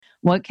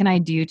What can I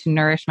do to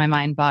nourish my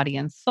mind, body,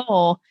 and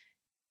soul?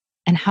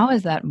 And how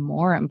is that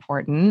more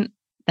important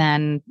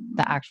than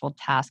the actual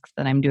tasks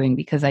that I'm doing?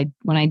 Because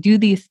when I do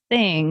these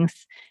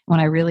things, when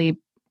I really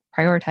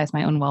prioritize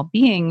my own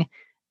well-being,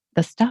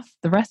 the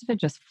rest of it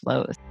just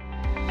flows.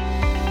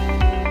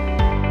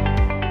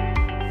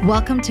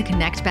 Welcome to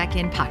Connect Back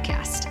In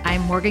podcast.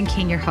 I'm Morgan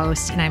King, your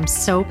host, and I'm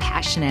so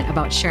passionate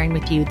about sharing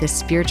with you the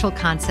spiritual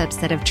concepts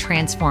that have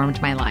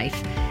transformed my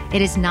life.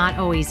 It is not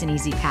always an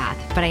easy path,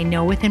 but I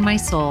know within my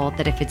soul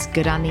that if it's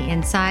good on the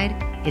inside,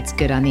 it's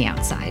good on the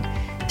outside.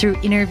 Through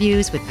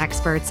interviews with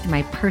experts and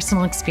my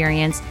personal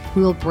experience,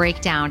 we will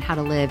break down how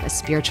to live a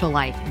spiritual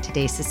life in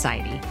today's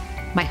society.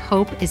 My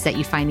hope is that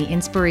you find the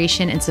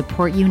inspiration and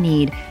support you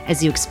need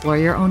as you explore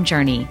your own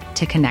journey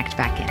to connect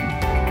back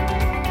in.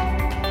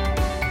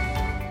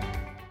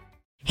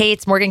 Hey,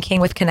 it's Morgan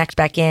King with Connect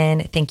Back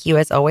In. Thank you,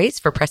 as always,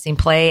 for pressing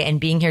play and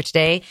being here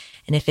today.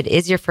 And if it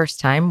is your first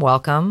time,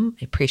 welcome.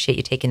 I appreciate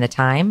you taking the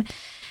time.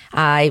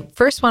 I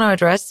first want to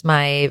address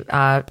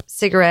my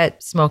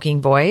cigarette smoking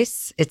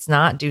voice. It's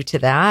not due to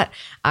that.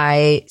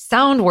 I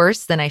sound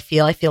worse than I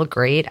feel. I feel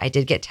great. I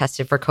did get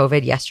tested for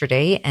COVID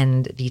yesterday,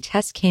 and the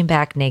test came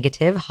back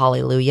negative.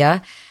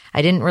 Hallelujah.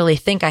 I didn't really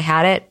think I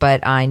had it,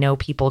 but I know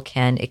people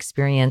can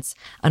experience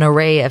an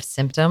array of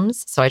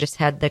symptoms. So I just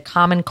had the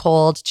common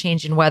cold,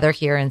 change in weather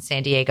here in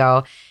San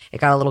Diego.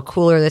 It got a little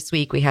cooler this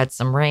week. We had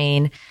some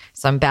rain.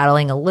 So I'm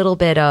battling a little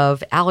bit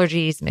of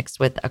allergies mixed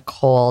with a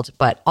cold,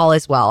 but all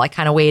is well. I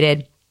kind of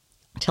waited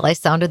till I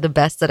sounded the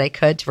best that I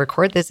could to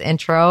record this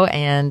intro,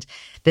 and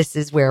this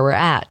is where we're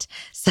at.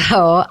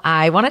 So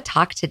I want to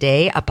talk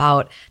today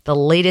about the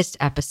latest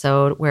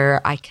episode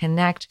where I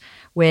connect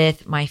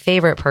with my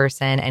favorite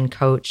person and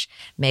coach,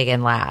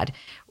 Megan Ladd.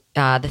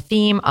 The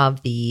theme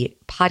of the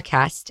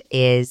podcast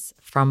is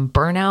From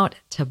Burnout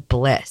to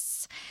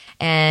Bliss.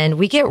 And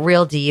we get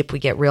real deep, we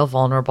get real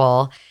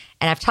vulnerable.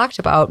 And I've talked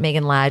about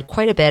Megan Ladd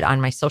quite a bit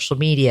on my social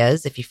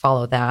medias, if you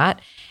follow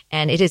that.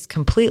 And it is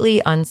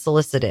completely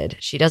unsolicited.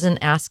 She doesn't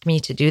ask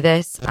me to do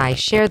this. I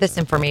share this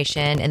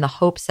information in the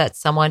hopes that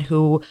someone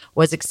who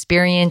was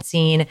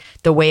experiencing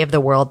the way of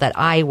the world that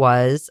I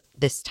was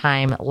this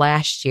time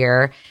last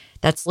year,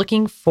 that's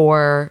looking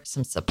for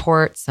some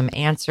support, some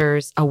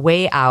answers, a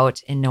way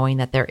out, and knowing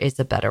that there is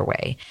a better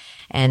way.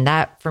 And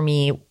that for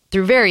me,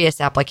 through various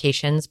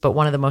applications, but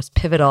one of the most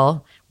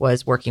pivotal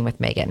was working with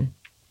Megan.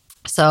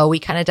 So we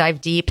kind of dive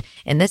deep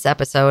in this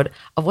episode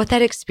of what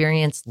that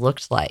experience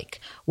looked like.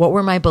 What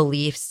were my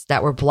beliefs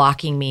that were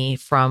blocking me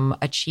from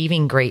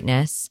achieving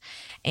greatness?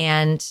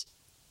 And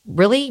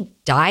really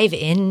dive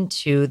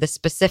into the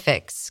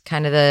specifics,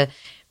 kind of the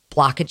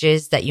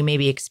blockages that you may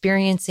be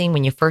experiencing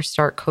when you first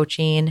start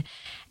coaching.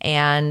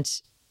 And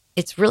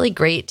it's really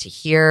great to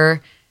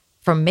hear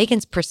from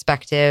Megan's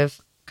perspective,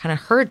 kind of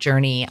her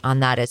journey on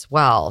that as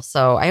well.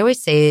 So I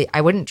always say I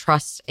wouldn't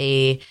trust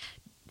a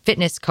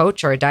fitness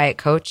coach or a diet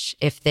coach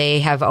if they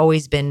have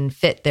always been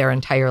fit their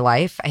entire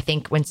life. I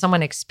think when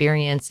someone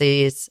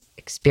experiences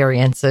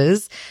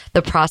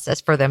the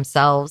process for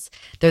themselves,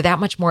 they're that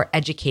much more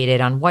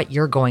educated on what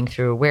you're going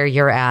through, where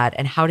you're at,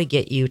 and how to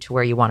get you to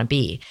where you want to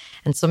be.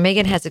 And so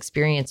Megan has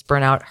experienced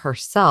burnout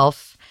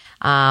herself,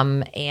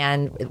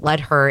 and it led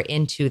her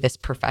into this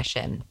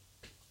profession,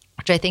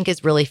 which I think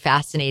is really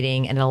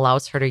fascinating, and it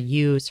allows her to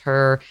use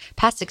her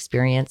past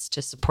experience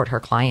to support her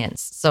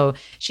clients. So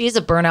she is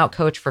a burnout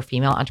coach for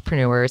female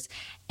entrepreneurs.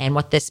 And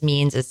what this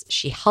means is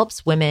she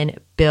helps women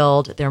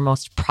build their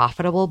most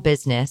profitable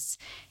business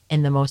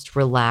in the most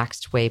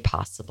relaxed way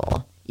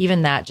possible.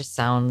 Even that just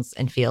sounds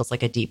and feels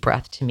like a deep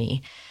breath to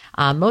me.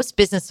 Most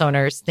business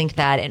owners think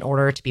that in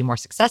order to be more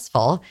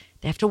successful,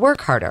 they have to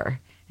work harder.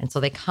 And so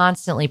they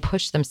constantly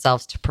push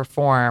themselves to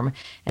perform.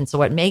 And so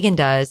what Megan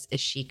does is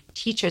she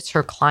teaches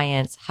her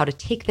clients how to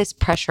take this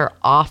pressure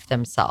off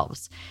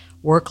themselves,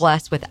 work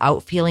less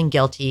without feeling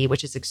guilty,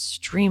 which is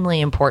extremely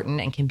important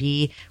and can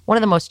be one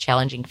of the most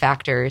challenging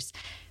factors.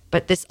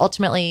 But this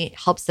ultimately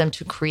helps them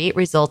to create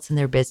results in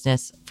their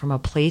business from a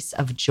place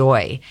of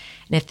joy.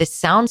 And if this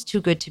sounds too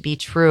good to be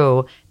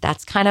true,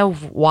 that's kind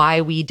of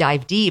why we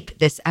dive deep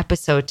this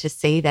episode to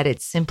say that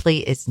it simply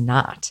is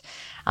not.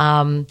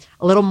 A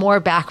little more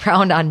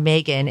background on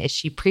Megan is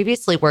she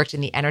previously worked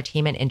in the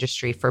entertainment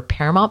industry for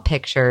Paramount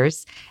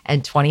Pictures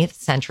and 20th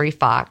Century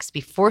Fox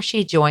before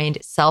she joined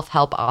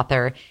self-help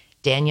author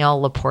Danielle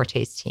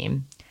Laporte's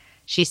team.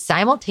 She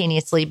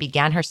simultaneously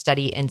began her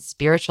study in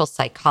spiritual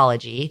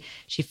psychology.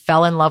 She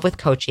fell in love with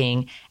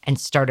coaching and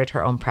started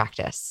her own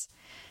practice.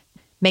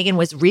 Megan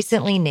was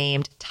recently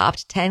named Top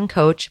 10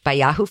 Coach by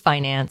Yahoo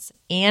Finance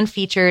and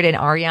featured in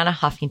Arianna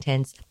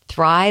Huffington's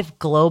Thrive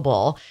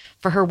Global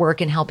for her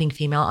work in helping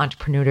female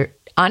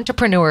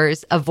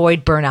entrepreneurs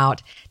avoid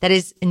burnout. That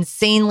is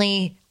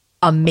insanely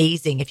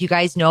amazing. If you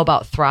guys know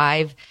about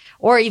Thrive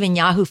or even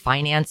Yahoo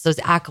Finance, those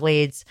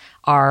accolades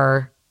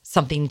are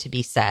something to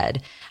be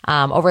said.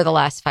 Over the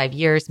last 5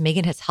 years,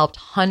 Megan has helped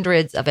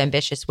hundreds of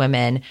ambitious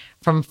women,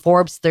 from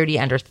Forbes 30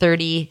 Under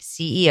 30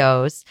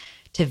 CEOs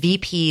to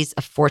VPs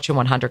of Fortune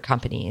 100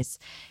 companies.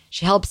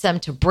 She helps them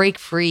to break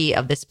free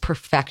of this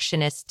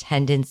perfectionist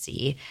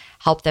tendency,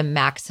 help them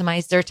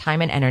maximize their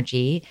time and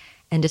energy,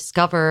 and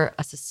discover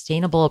a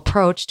sustainable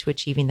approach to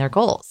achieving their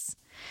goals.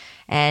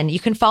 And you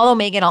can follow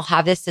Megan. I'll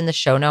have this in the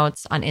show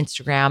notes on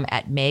Instagram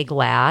at Meg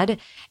Ladd.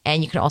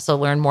 And you can also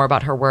learn more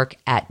about her work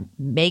at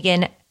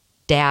Megan-Ladd,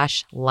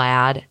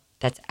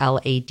 that's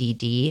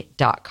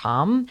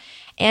LADD.com.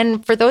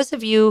 And for those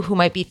of you who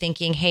might be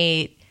thinking,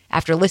 hey,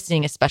 after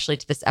listening, especially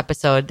to this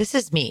episode, this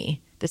is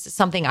me. This is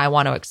something I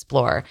want to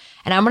explore.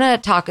 And I'm going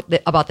to talk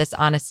about this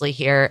honestly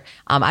here.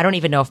 I don't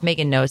even know if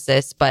Megan knows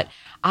this, but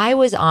I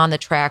was on the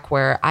track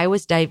where I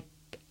was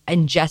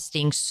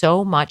ingesting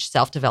so much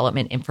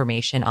self-development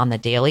information on the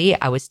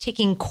daily. I was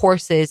taking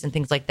courses and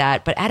things like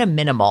that, but at a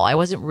minimal. I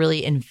wasn't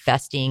really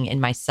investing in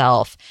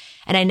myself.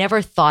 And I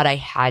never thought I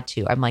had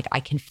to. I'm like,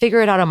 I can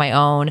figure it out on my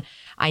own.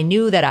 I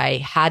knew that I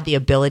had the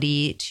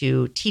ability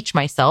to teach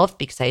myself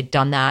because I had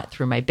done that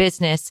through my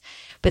business,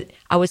 but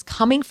I was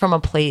coming from a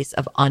place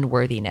of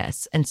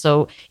unworthiness. And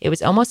so it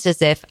was almost as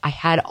if I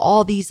had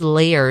all these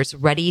layers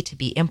ready to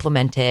be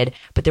implemented,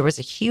 but there was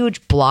a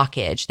huge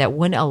blockage that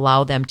wouldn't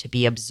allow them to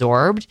be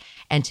absorbed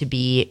and to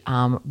be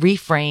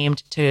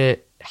reframed to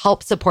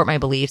help support my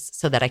beliefs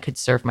so that I could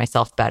serve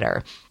myself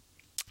better.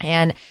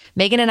 And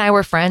Megan and I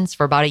were friends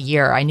for about a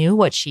year. I knew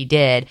what she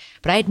did,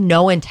 but I had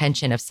no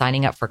intention of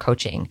signing up for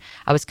coaching.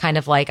 I was kind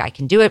of like, I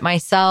can do it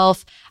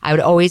myself. I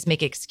would always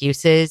make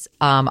excuses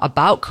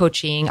about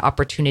coaching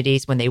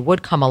opportunities when they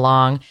would come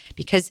along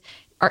because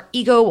our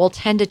ego will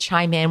tend to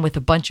chime in with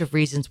a bunch of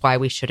reasons why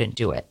we shouldn't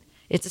do it.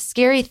 It's a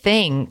scary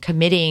thing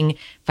committing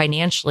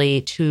financially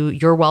to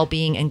your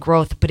well-being and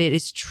growth, but it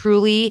is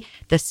truly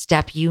the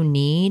step you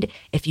need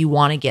if you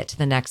want to get to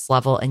the next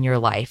level in your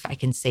life. I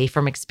can say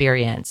from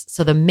experience.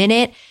 So the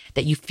minute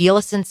that you feel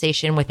a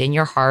sensation within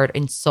your heart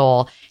and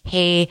soul,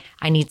 hey,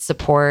 I need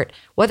support,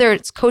 whether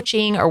it's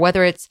coaching or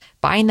whether it's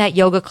buying that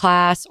yoga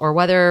class or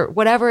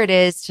whatever it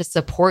is to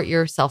support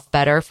yourself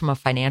better from a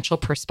financial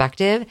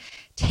perspective,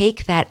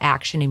 take that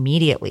action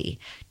immediately.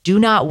 Do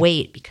not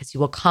wait because you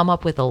will come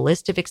up with a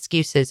list of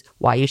excuses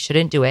why you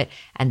shouldn't do it.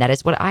 And that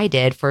is what I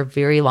did for a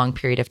very long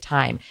period of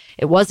time.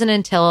 It wasn't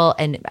until,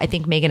 and I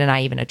think Megan and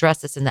I even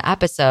addressed this in the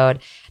episode,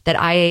 that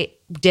I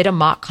did a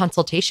mock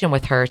consultation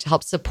with her to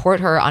help support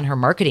her on her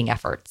marketing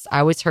efforts.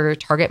 I was her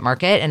target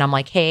market and I'm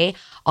like, hey,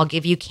 I'll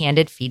give you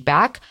candid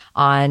feedback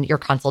on your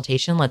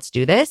consultation. Let's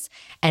do this.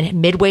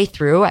 And midway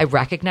through, I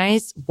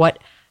recognized what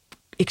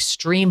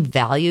extreme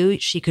value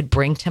she could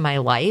bring to my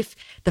life.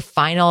 The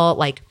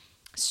final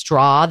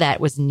straw that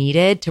was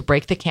needed to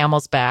break the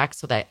camel's back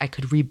so that I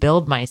could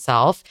rebuild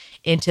myself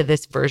into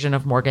this version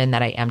of Morgan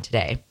that I am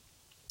today.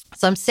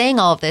 So I'm saying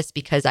all of this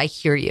because I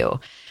hear you.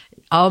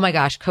 Oh my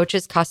gosh,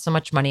 coaches cost so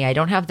much money. I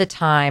don't have the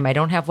time. I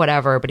don't have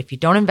whatever. But if you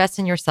don't invest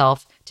in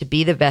yourself to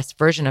be the best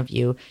version of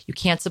you, you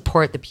can't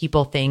support the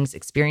people, things,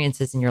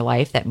 experiences in your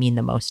life that mean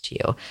the most to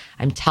you.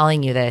 I'm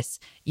telling you this.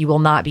 You will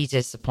not be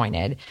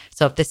disappointed.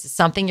 So if this is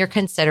something you're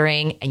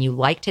considering and you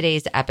like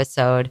today's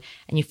episode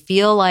and you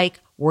feel like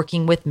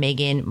working with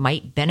Megan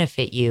might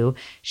benefit you,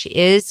 she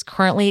is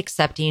currently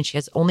accepting, she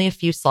has only a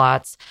few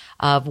slots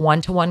of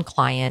one-to-one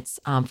clients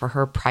for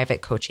her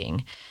private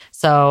coaching.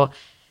 So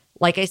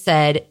like I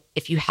said,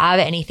 if you have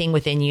anything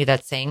within you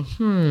that's saying,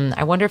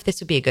 I wonder if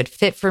this would be a good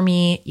fit for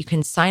me, you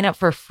can sign up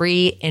for a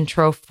free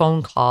intro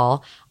phone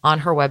call on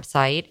her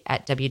website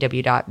at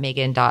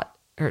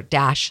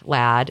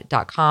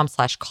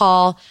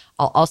www.megan-ladd.com/call.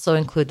 I'll also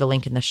include the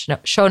link in the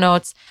show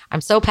notes.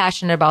 I'm so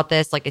passionate about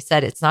this. Like I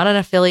said, it's not an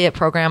affiliate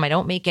program. I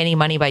don't make any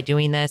money by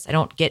doing this. I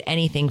don't get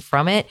anything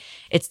from it.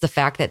 It's the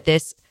fact that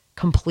this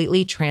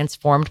completely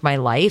transformed my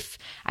life.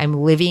 I'm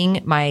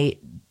living my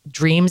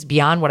dreams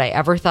beyond what I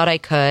ever thought I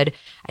could.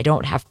 I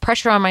don't have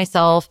pressure on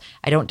myself.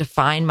 I don't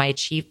define my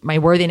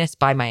worthiness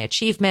by my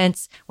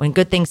achievements. When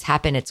good things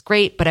happen, it's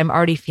great, but I'm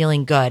already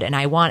feeling good. And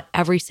I want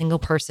every single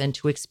person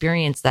to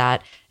experience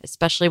that,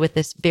 especially with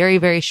this very,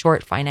 very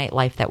short, finite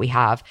life that we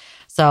have.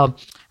 So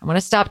I'm going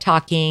to stop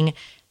talking.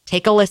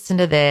 Take a listen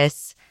to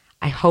this.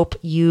 I hope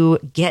you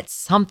get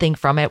something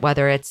from it,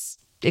 whether it's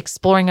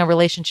exploring a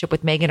relationship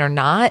with Megan or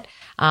not.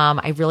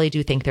 I really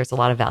do think there's a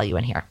lot of value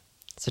in here.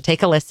 So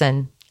take a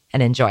listen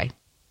and enjoy.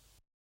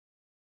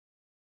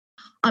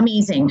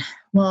 Amazing.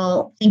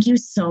 Well, thank you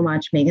so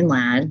much, Megan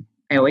Ladd.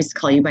 I always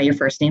call you by your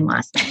first name,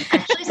 last name. I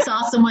actually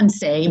saw someone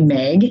say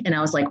Meg, and I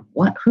was like,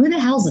 what? Who the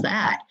hell's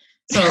that?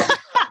 So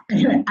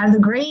anyway, I have the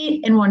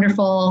great and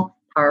wonderful,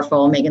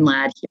 powerful Megan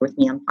Ladd here with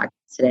me on the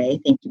podcast today.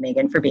 Thank you,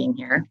 Megan, for being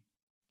here.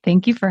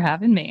 Thank you for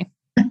having me.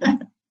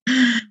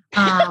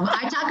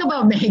 I talk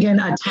about Megan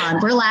a ton.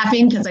 We're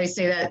laughing because I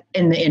say that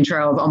in the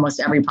intro of almost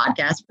every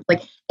podcast.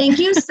 Like, thank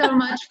you so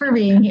much for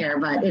being here,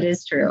 but it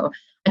is true.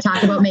 I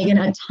talk about Megan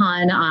a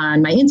ton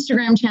on my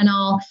Instagram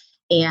channel,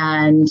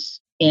 and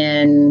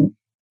in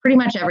pretty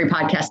much every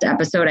podcast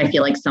episode, I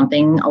feel like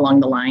something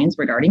along the lines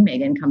regarding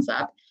Megan comes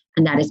up,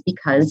 and that is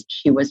because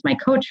she was my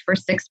coach for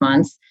 6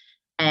 months.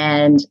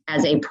 And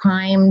as a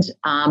primed,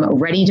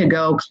 ready to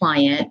go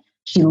client,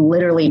 she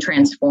literally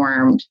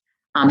transformed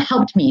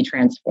helped me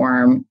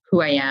transform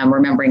who I am,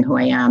 remembering who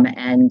I am,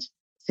 and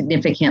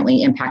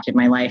significantly impacted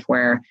my life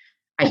where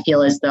I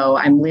feel as though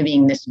I'm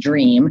living this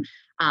dream.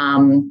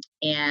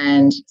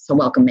 And so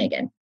welcome,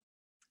 Megan.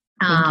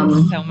 Thank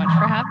you so much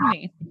for having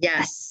me.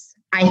 Yes.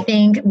 I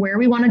think where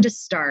we wanted to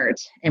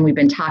start, and we've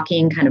been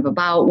talking kind of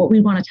about what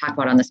we want to talk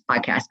about on this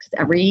podcast, because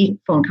every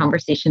phone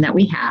conversation that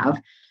we have,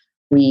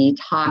 we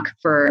talk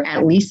for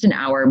at least an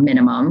hour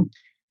minimum.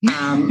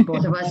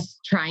 Both of us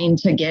trying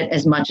to get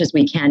as much as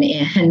we can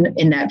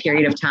in that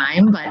period of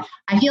time. But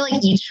I feel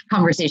like each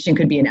conversation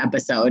could be an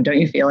episode. Don't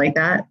you feel like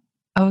that?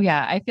 Oh,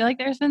 yeah. I feel like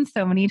there's been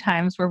so many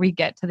times where we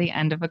get to the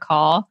end of a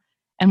call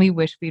and we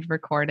wish we'd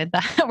recorded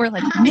that. We're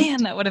like,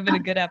 man, that would have been a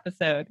good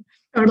episode.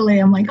 Totally.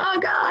 I'm like, oh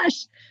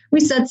gosh,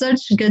 we said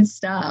such good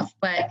stuff.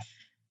 But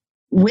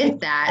with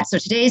that, so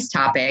today's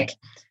topic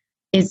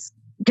is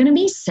going to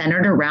be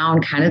centered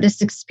around kind of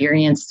this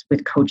experience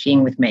with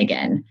coaching with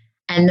Megan.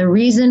 And the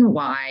reason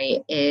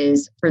why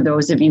is, for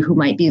those of you who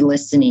might be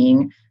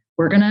listening,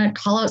 we're going to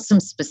call out some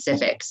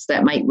specifics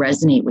that might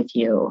resonate with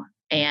you.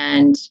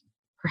 And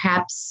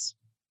perhaps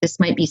this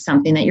might be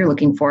something that you're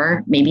looking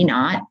for, maybe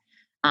not.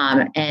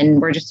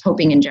 And we're just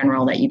hoping in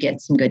general that you get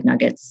some good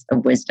nuggets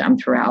of wisdom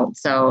throughout.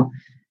 So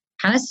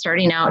kind of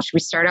starting out, should we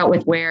start out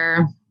with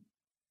where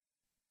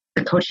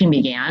the coaching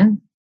began?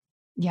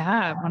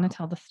 Yeah, I want to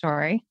tell the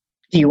story.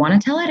 Do you want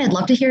to tell it? I'd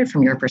love to hear it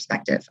from your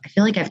perspective. I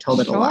feel like I've told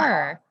it a lot.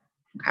 Sure.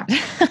 Okay.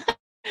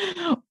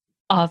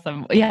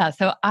 Awesome. Yeah.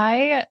 So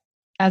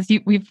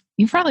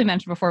you've probably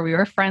mentioned before, we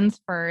were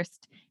friends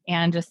first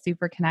and just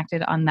super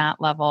connected on that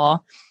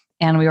level.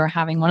 And we were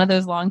having one of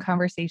those long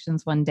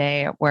conversations one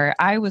day where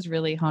I was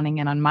really honing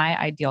in on my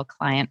ideal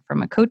client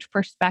from a coach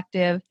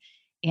perspective.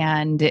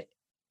 And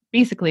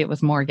basically it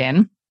was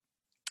Morgan.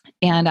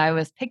 And I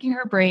was picking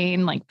her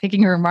brain, like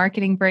picking her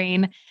marketing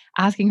brain,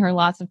 asking her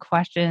lots of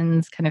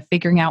questions, kind of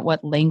figuring out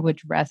what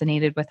language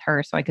resonated with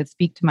her so I could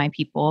speak to my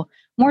people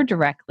more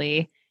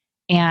directly.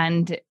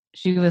 And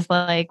she was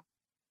like,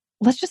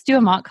 let's just do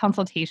a mock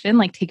consultation,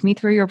 like take me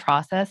through your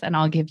process and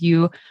I'll give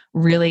you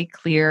really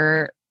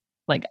clear,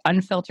 like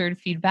unfiltered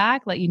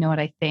feedback, let you know what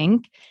I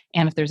think.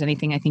 And if there's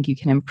anything I think you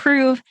can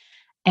improve.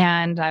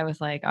 And I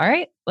was like, all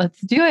right, let's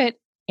do it.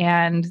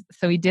 And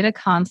so we did a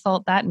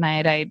consult that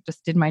night. I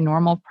just did my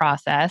normal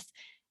process.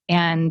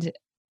 And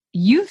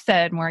you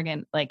said,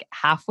 Morgan, like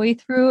halfway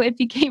through it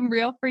became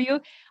real for you.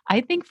 I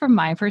think from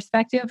my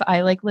perspective,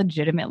 I like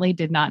legitimately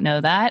did not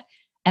know that.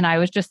 And I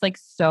was just like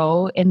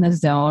so in the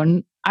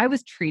zone. I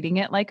was treating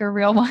it like a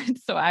real one.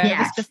 So I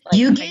was just like,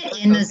 you get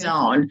in the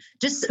zone.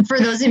 Just for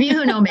those of you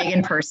who know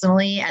Megan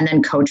personally and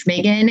then coach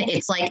Megan,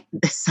 it's like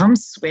some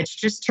switch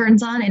just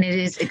turns on and it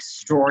is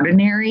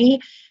extraordinary.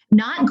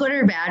 Not good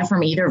or bad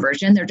from either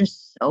version. They're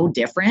just so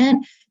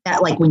different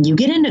that like when you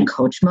get into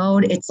coach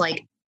mode, it's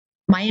like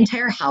my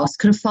entire house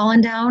could have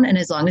fallen down. And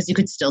as long as you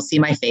could still see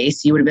my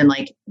face, you would have been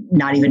like,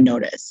 not even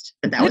noticed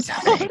that was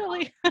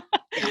happening.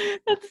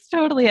 That's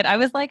totally it. I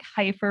was like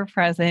hyper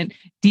present,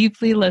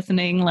 deeply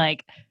listening,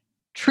 like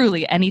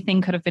truly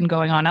anything could have been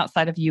going on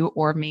outside of you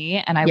or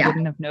me. And I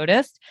wouldn't have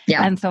noticed.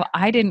 Yeah. And so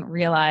I didn't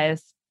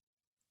realize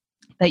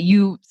that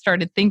you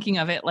started thinking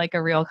of it like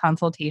a real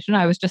consultation.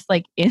 I was just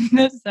like in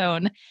the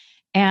zone.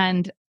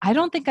 And I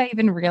don't think I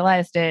even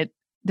realized it.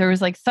 There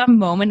was like some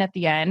moment at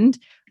the end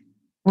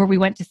where we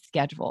went to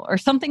schedule or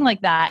something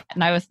like that.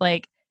 And I was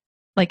like,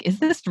 is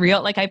this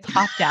real? Like I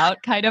popped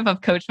out kind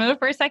of coach mode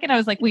for a second. I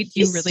was like, wait, do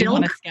you really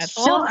want to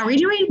schedule? Are we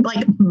doing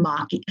like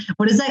mocking?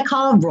 What is that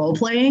called? Role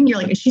playing? You're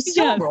like, is she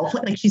still role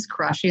play? Like she's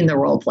crushing the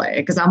role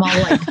play because I'm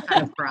all like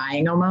kind of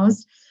crying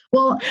almost.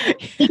 Well, I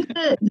think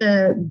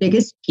the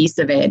biggest piece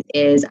of it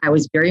is I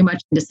was very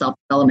much into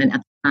self-development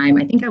at the time.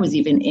 I think I was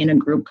even in a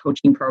group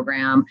coaching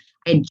program.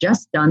 I had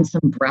just done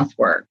some breath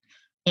work.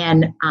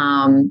 And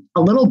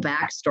a little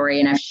backstory,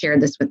 and I've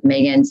shared this with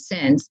Megan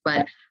since,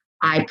 but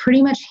I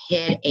pretty much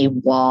hit a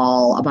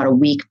wall about a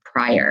week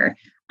prior.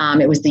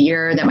 It was the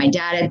year that my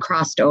dad had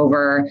crossed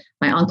over.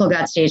 My uncle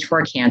got stage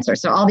 4 cancer.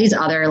 So all these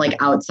other like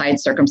outside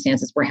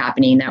circumstances were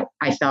happening that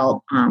I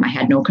felt I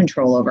had no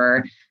control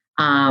over.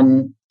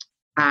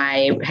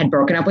 I had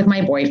broken up with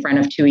my boyfriend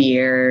of 2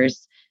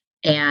 years,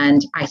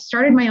 and I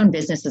started my own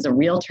business as a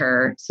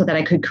realtor so that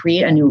I could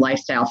create a new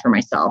lifestyle for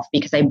myself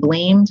because I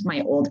blamed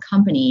my old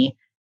company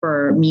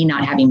for me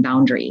not having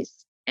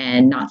boundaries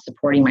and not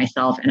supporting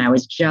myself. And I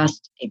was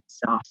just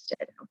exhausted.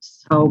 I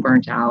was so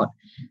burnt out.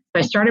 So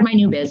I started my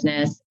new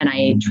business and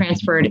I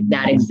transferred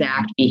that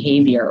exact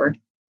behavior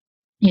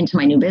into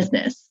my new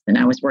business. And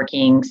I was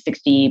working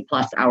 60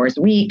 plus hours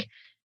a week,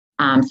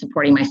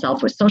 supporting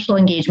myself with social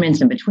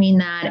engagements in between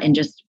that, and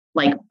just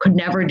like could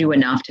never do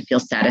enough to feel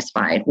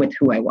satisfied with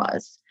who I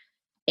was.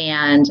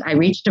 And I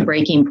reached a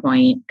breaking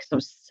point because I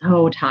was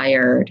so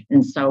tired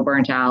and so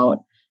burnt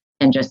out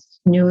and just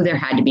knew there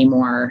had to be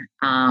more.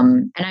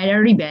 And I'd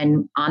already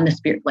been on the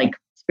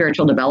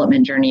spiritual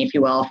development journey, if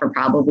you will, for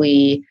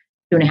probably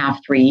 2.5,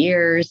 3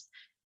 years.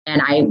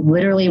 And I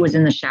literally was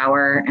in the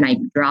shower and I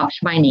dropped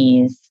my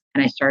knees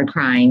and I started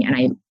crying and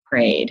I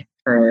prayed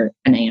for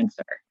an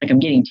answer. Like I'm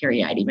getting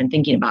teary-eyed even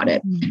thinking about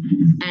it.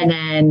 Mm-hmm. And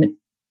then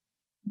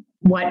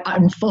what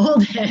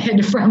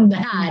unfolded from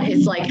that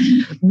is like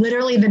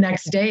literally the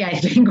next day, I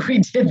think we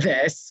did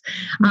this.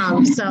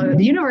 So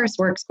the universe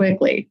works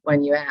quickly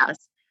when you ask.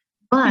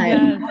 But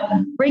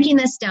breaking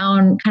this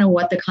down, kind of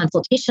what the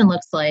consultation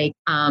looks like,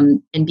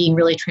 and being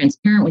really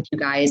transparent with you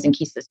guys in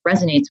case this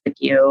resonates with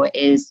you,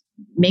 is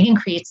Megan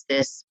creates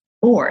this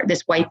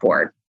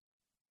whiteboard.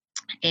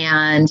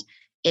 And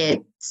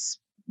it's,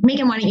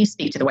 Megan, why don't you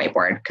speak to the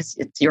whiteboard? Because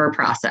it's your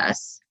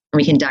process. And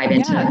we can dive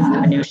into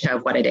the minutia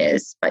of what it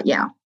is. But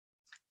yeah.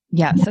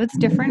 Yeah. So it's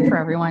different for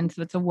everyone.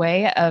 So it's a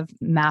way of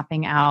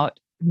mapping out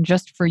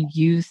just for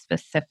you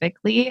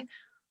specifically,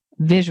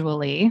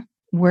 visually,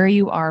 where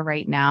you are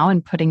right now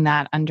and putting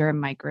that under a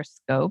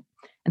microscope.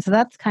 And so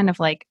that's kind of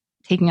like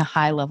taking a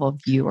high level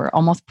view, or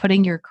almost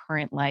putting your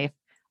current life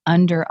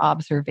under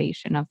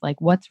observation of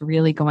like what's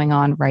really going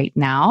on right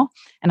now.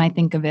 And I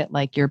think of it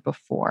like your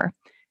before,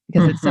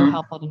 because it's so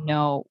helpful to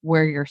know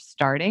where you're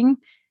starting.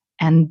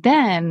 And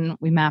then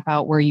we map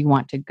out where you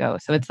want to go.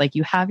 So it's like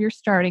you have your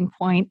starting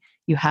point,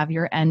 you have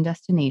your end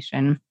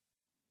destination.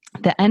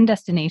 The end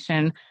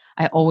destination,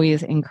 I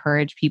always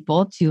encourage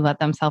people to let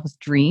themselves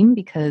dream,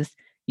 because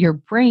your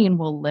brain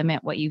will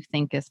limit what you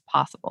think is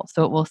possible.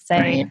 So it will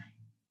say,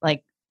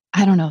 like,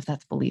 I don't know if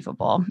that's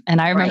believable.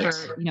 And I remember,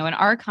 in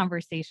our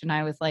conversation,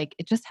 I was like,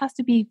 it just has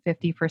to be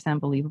 50%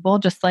 believable.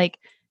 Just like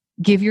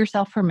give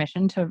yourself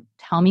permission to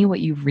tell me what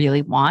you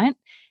really want.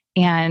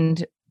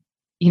 And,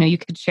 you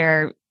could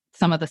share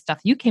some of the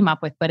stuff you came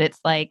up with, but it's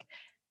like,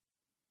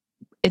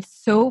 it's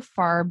so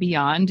far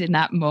beyond in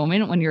that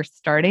moment when you're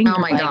starting. Oh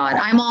my God.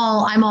 I'm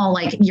all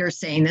like, you're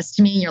saying this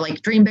to me. You're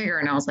like, dream bigger.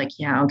 And I was like,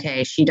 yeah,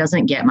 okay. She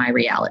doesn't get my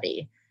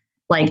reality.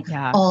 Like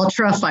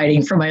ultra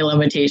fighting for my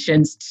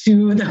limitations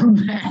to the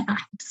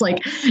max.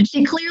 Like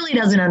she clearly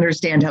doesn't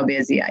understand how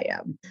busy I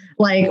am.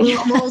 Like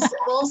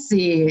we'll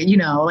see,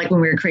 like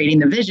when we were creating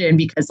the vision,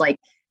 because like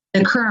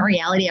the current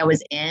reality I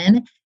was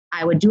in,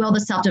 I would do all the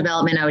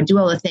self-development, I would do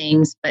all the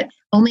things, but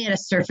only at a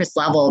surface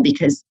level,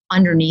 because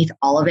underneath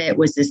all of it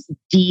was this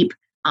deep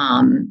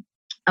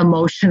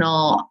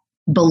emotional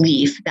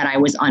belief that I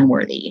was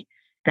unworthy,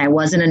 that I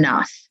wasn't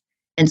enough.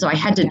 And so I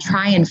had to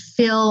try and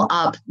fill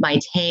up my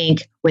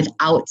tank with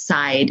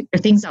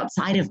things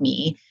outside of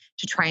me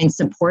to try and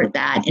support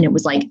that. And it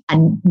was like a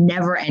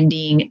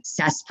never-ending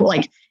cesspool.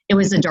 Like it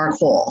was a dark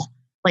hole.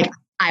 Like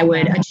I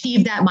would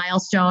achieve that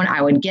milestone.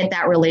 I would get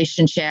that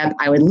relationship.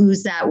 I would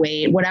lose that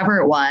weight, whatever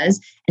it was.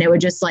 And it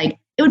would just like,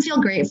 it would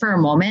feel great for a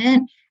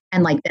moment.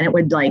 And like, then it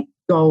would like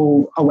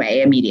go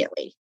away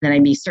immediately. Then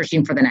I'd be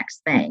searching for the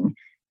next thing.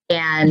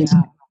 And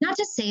not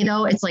to say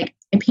though, it's like,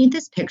 I paint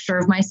this picture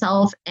of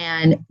myself,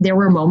 and there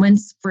were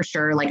moments for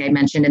sure, like I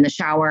mentioned, in the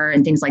shower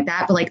and things like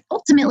that. But like,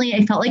 ultimately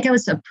I felt like I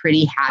was a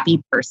pretty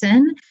happy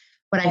person,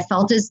 but I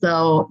felt as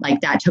though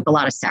like that took a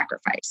lot of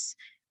sacrifice.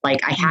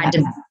 Like I had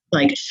to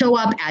like show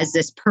up as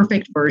this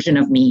perfect version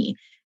of me.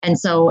 And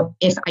so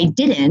if I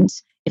didn't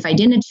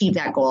achieve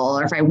that goal,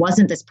 or if I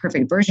wasn't this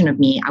perfect version of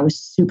me, I was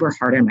super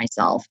hard on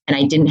myself and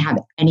I didn't have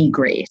any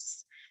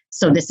grace.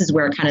 So this is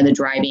where kind of the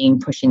driving,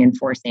 pushing, and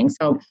forcing.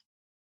 So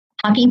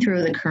talking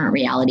through the current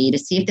reality to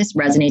see if this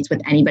resonates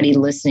with anybody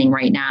listening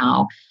right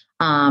now,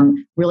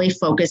 really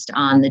focused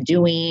on the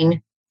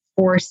doing,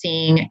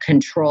 forcing,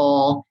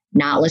 control,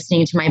 not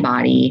listening to my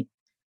body.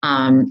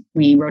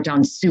 We wrote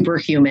down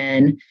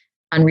superhuman,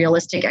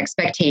 unrealistic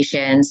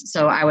expectations.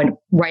 So I would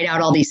write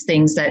out all these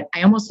things that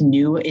I almost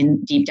knew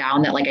in deep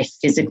down that like I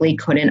physically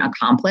couldn't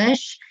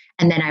accomplish.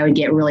 And then I would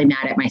get really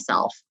mad at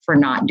myself for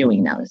not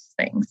doing those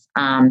things.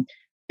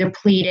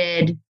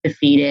 Depleted,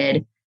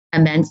 defeated,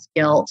 immense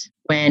guilt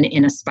when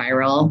in a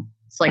spiral.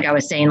 It's like I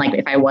was saying, like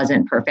if I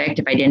wasn't perfect,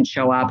 if I didn't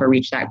show up or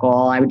reach that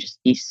goal, I would just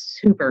be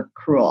super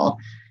cruel.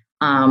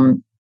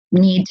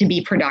 Need to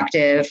be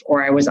productive,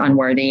 or I was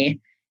unworthy.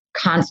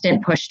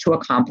 Constant push to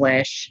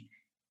accomplish.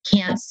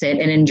 Can't sit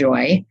and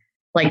enjoy.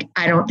 Like,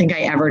 I don't think I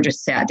ever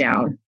just sat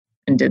down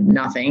and did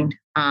nothing.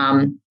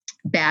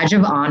 Badge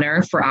of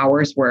honor for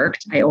hours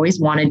worked. I always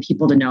wanted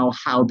people to know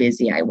how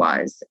busy I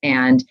was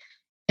and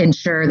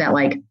ensure that,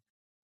 like,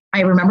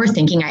 I remember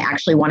thinking I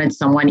actually wanted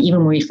someone, even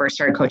when we first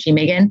started coaching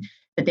Megan,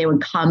 that they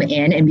would come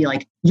in and be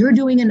like, you're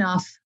doing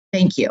enough.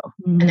 Thank you.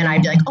 And then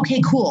I'd be like, okay,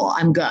 cool.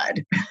 I'm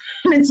good.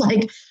 And it's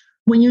like,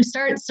 when you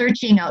start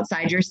searching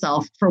outside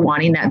yourself for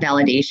wanting that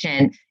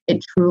validation,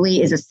 it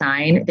truly is a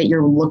sign that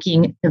you're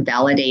looking to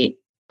validate,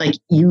 like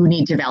you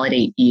need to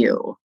validate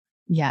you.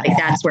 Yeah. Like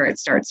that's where it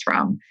starts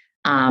from.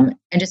 And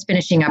just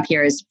finishing up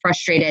here is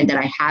frustrated that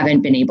I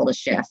haven't been able to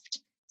shift.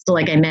 So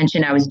like I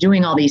mentioned, I was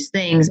doing all these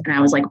things and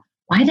I was like,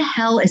 why the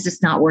hell is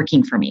this not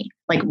working for me?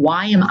 Like,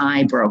 why am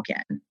I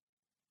broken?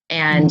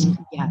 And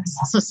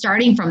so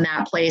starting from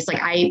that place, like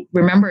I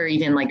remember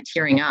even like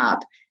tearing up.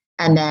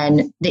 And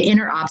then the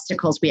inner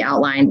obstacles we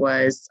outlined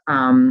was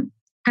kind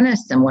of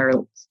similar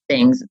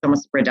things. It's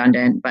almost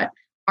redundant, but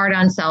hard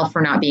on self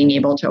for not being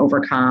able to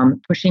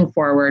overcome, pushing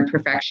forward,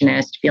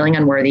 perfectionist, feeling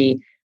unworthy,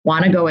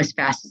 want to go as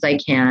fast as I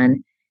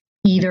can,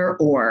 either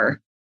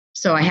or.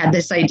 So I had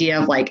this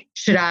idea of like,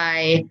 should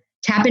I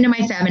tap into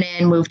my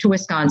feminine, move to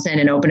Wisconsin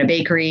and open a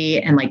bakery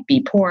and like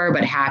be poor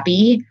but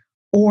happy?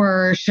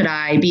 Or should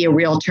I be a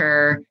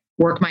realtor,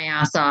 work my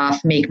ass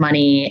off, make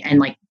money, and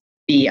like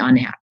be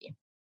unhappy?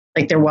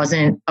 Like there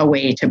wasn't a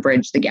way to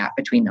bridge the gap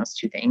between those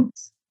two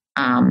things.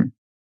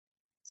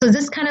 So is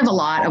this kind of a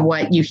lot of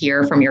what you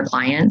hear from your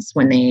clients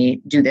when they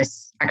do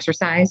this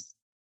exercise?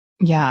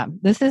 Yeah,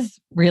 this is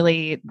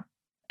really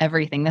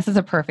everything. This is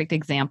a perfect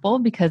example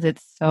because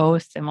it's so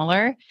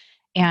similar.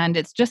 And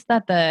it's just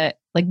that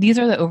these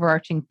are the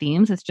overarching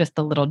themes. It's just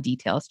the little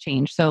details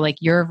change. So like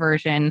your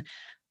version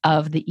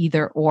of the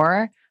either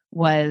or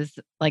was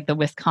like the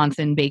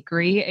Wisconsin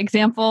bakery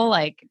example.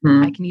 Like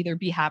I can either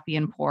be happy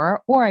and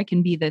poor, or I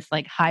can be this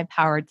like high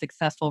powered,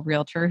 successful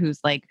realtor who's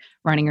like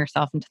running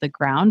herself into the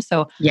ground.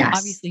 So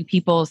obviously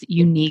people's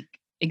unique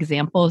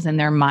examples in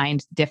their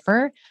mind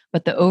differ,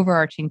 but the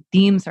overarching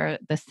themes are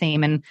the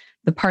same. And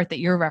the part that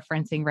you're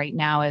referencing right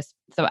now is,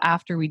 so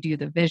after we do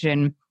the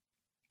vision,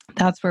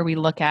 that's where we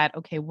look at,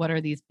 okay, what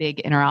are these big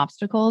inner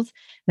obstacles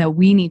that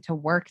we need to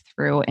work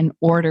through in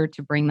order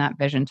to bring that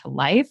vision to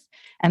life?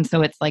 And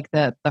so it's like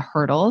the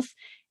hurdles.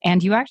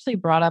 And you actually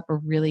brought up a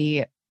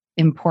really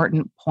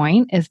important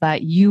point, is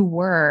that you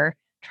were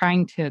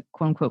trying to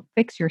quote unquote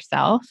fix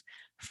yourself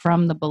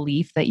from the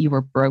belief that you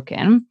were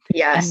broken.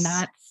 Yes. And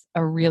that's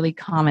a really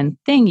common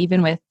thing,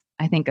 even with,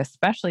 I think,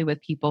 especially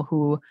with people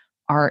who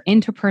are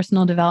into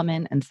personal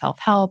development and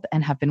self-help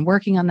and have been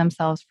working on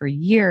themselves for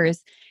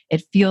years.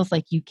 It feels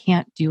like you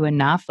can't do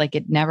enough. Like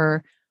it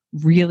never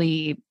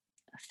really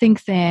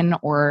sinks in,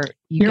 or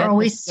you're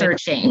always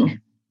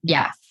searching.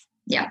 Yes.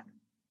 Yeah.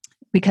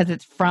 Because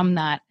it's from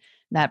that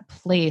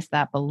place,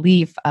 that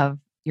belief of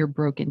you're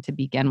broken to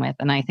begin with.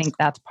 And I think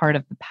that's part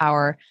of the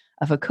power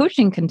of a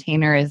coaching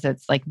container, is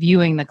it's like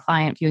viewing the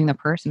client, viewing the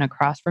person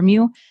across from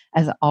you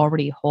as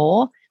already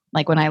whole.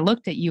 Like when I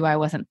looked at you, I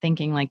wasn't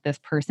thinking like this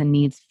person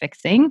needs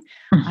fixing.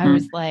 I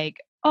was like,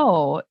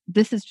 oh,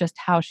 this is just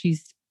how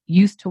she's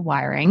used to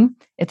wiring.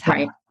 It's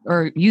how,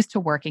 or used to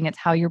working. It's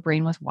how your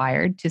brain was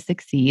wired to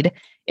succeed.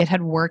 It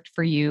had worked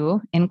for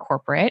you in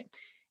corporate.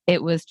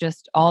 It was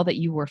just all that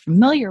you were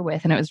familiar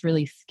with. And it was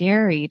really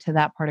scary to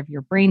that part of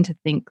your brain to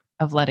think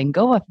of letting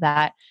go of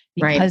that,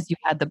 because you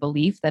had the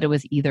belief that it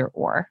was either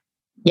or.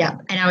 Yeah.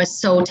 And I was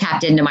so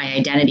tapped into my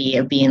identity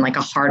of being like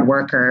a hard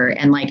worker.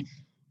 And like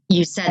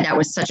you said, that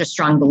was such a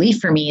strong belief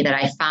for me that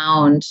I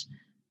found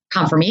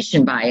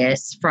confirmation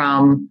bias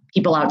from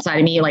people outside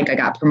of me. Like I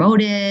got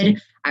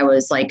promoted. I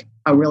was like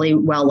a really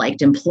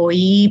well-liked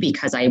employee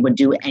because I would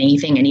do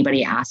anything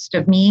anybody asked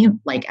of me,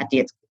 like at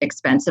the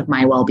expense of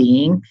my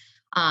well-being.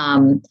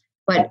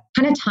 But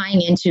kind of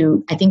tying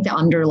into, I think the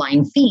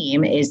underlying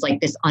theme is like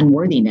this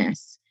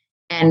unworthiness.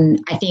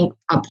 And I think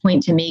a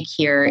point to make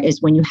here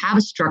is when you have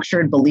a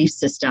structured belief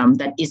system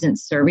that isn't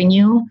serving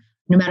you,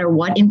 no matter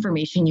what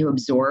information you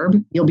absorb,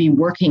 you'll be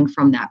working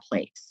from that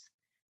place.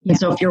 And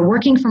so if you're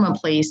working from a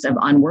place of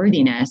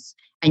unworthiness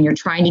and you're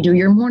trying to do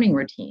your morning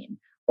routine,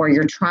 or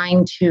you're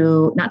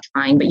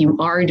but you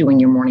are doing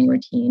your morning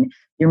routine,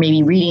 you're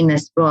maybe reading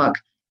this book.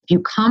 If you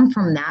come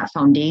from that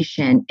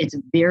foundation, it's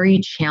very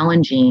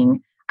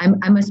challenging.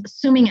 I'm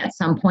assuming at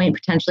some point,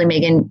 potentially,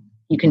 Megan,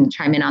 you can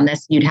chime in on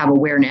this, you'd have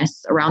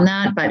awareness around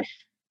that. But I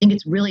think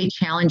it's really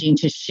challenging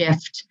to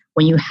shift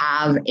when you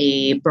have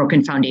a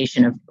broken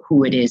foundation of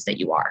who it is that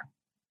you are.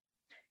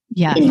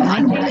 Yeah.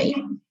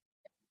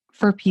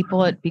 For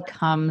people, it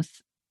becomes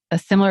a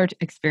similar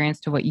experience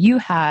to what you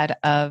had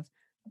of,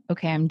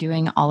 okay, I'm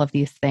doing all of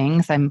these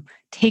things. I'm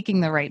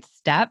taking the right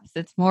steps.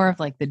 It's more of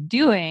like the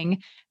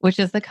doing, which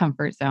is the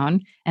comfort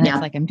zone. And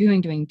it's like, I'm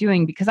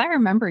doing, because I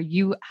remember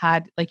you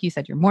had, like you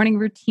said, your morning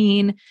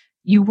routine.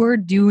 You were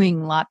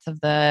doing lots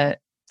of the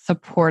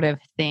supportive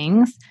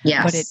things,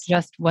 but it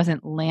just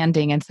wasn't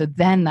landing. And so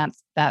then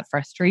that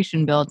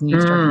frustration builds, and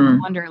you start to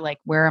wonder, like,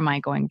 where am I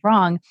going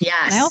wrong?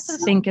 And I also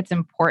think it's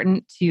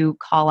important to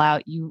call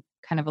out, you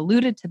kind of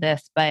alluded to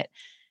this, but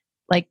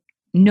like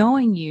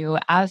knowing you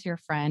as your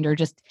friend, or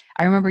just,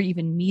 I remember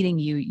even meeting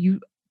you, you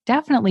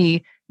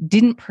definitely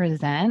didn't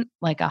present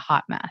like a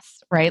hot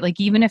mess, right? Like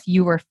even if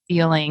you were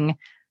feeling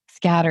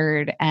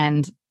scattered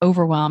and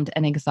overwhelmed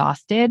and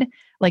exhausted,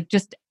 like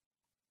just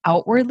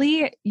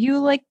outwardly, you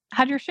like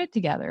had your shit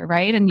together,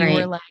 right? And you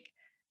were like,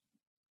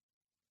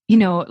 you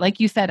know, like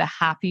you said, a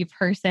happy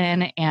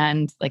person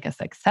and like a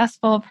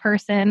successful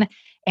person.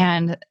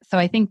 And so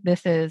I think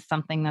this is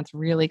something that's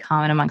really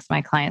common amongst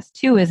my clients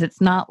too, is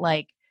it's not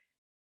like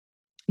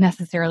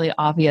necessarily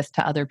obvious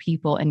to other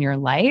people in your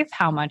life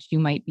how much you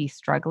might be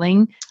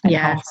struggling and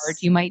how hard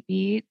you might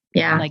be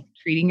like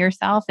treating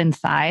yourself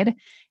inside.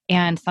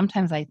 And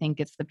sometimes I think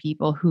it's the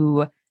people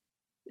who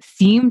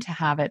seem to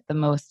have it the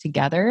most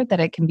together that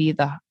it can be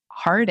the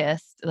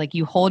hardest. Like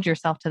you hold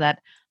yourself to that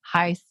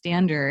high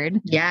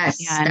standard.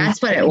 Yes,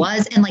 that's what it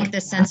was. And like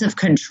the sense of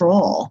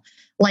control,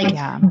 like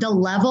the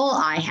level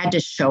I had to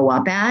show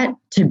up at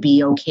to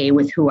be okay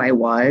with who I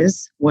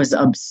was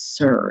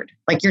absurd.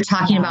 Like you're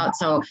talking about,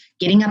 so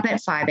getting up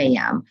at 5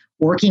 a.m.,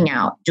 working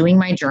out, doing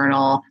my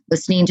journal,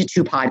 listening to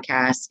 2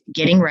 podcasts,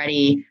 getting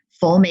ready,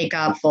 full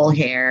makeup, full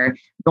hair,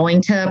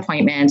 going to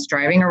appointments,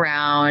 driving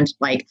around,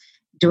 like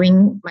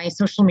doing my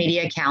social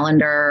media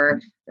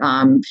calendar,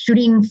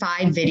 shooting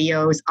 5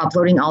 videos,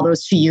 uploading all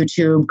those to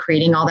YouTube,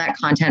 creating all that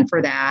content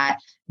for that,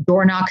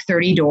 door knock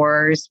 30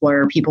 doors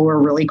where people were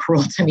really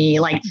cruel to me,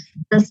 like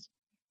just,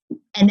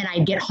 and then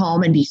I'd get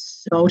home and be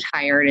so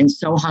tired and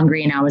so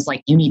hungry. And I was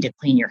like, you need to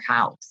clean your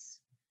house.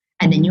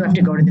 And then you have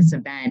to go to this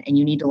event and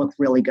you need to look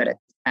really good at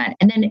this event.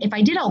 And then if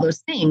I did all those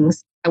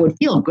things, I would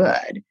feel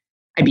good.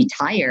 I'd be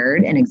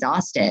tired and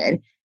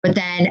exhausted. But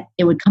then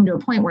it would come to a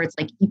point where it's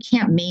like, you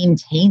can't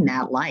maintain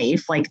that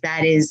life. Like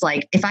that is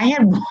like, if I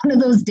had one of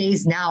those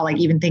days now, like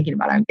even thinking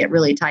about it, I'd get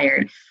really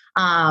tired.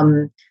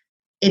 So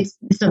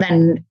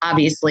then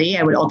obviously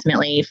I would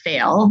ultimately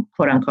fail,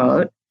 quote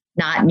unquote,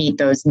 not meet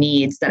those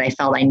needs that I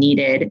felt I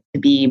needed to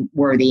be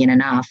worthy and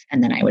enough.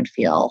 And then I would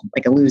feel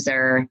like a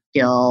loser,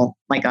 feel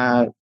like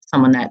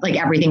someone that like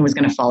everything was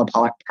going to fall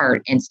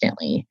apart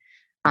instantly.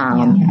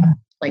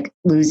 Like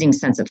losing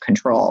sense of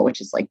control, which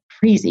is like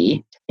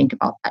crazy to think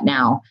about that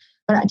now.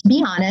 But to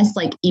be honest,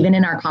 like even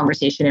in our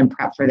conversation and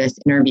prep for this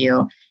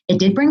interview, it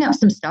did bring up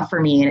some stuff for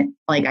me. And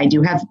like I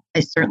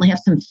certainly have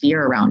some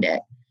fear around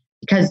it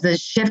because the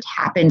shift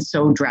happened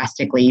so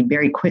drastically,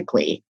 very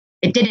quickly.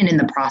 It didn't in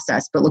the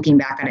process, but looking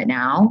back on it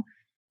now.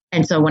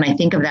 And so when I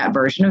think of that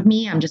version of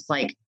me, I'm just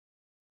like,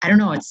 I don't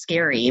know, it's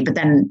scary. But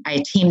then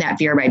I team that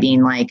fear by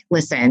being like,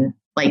 listen,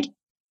 like,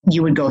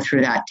 you would go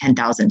through that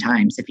 10,000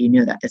 times if you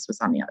knew that this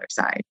was on the other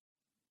side.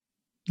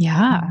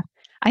 Yeah.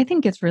 I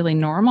think it's really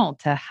normal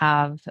to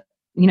have,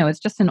 it's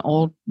just an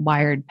old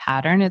wired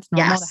pattern. It's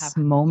normal to have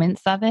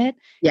moments of it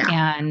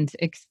and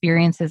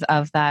experiences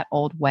of that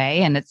old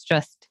way. And it's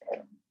just,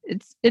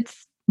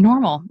 it's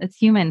normal. It's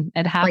human.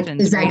 It happens. Like,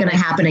 is that going to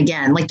happen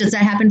again? Like, does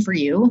that happen for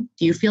you?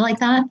 Do you feel like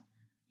that?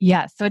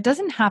 Yeah. So it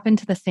doesn't happen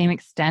to the same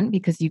extent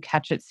because you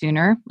catch it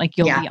sooner. Like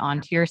you'll be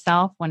onto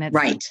yourself when it's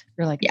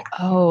you're like,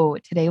 oh,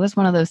 today was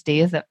one of those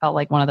days that felt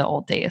like one of the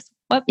old days.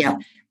 Whoops,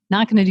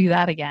 not going to do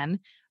that again.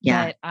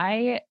 Yeah. But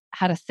I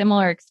had a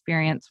similar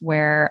experience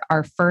where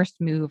our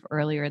first move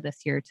earlier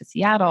this year to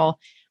Seattle,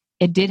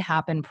 it did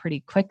happen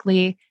pretty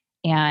quickly.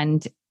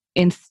 And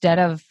instead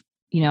of,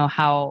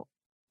 how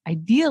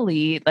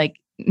ideally, like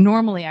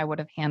normally I would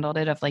have handled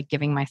it of like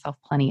giving myself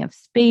plenty of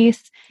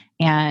space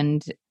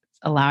and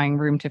allowing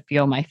room to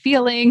feel my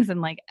feelings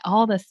and like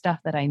all the stuff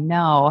that I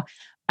know,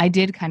 I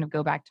did kind of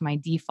go back to my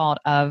default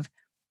of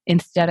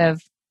instead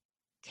of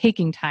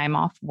taking time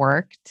off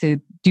work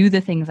to do the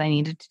things I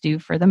needed to do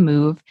for the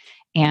move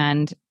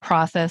and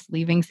process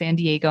leaving San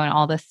Diego and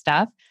all this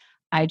stuff,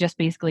 I just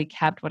basically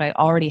kept what I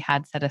already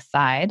had set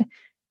aside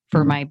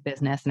for my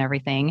business and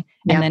everything,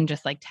 and then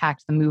just like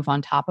tacked the move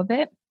on top of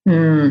it.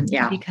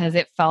 Because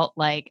it felt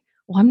like,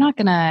 well, I'm not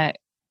going to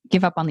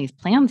give up on these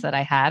plans that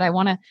I had.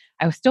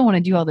 I still want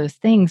to do all those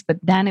things. But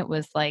then it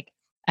was like,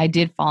 I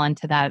did fall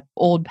into that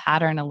old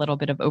pattern, a little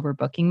bit of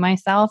overbooking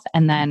myself.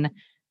 And then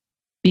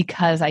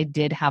because I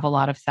did have a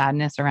lot of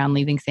sadness around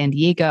leaving San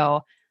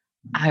Diego,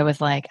 I was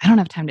like, I don't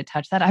have time to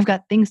touch that. I've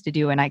got things to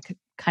do. And I could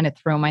kind of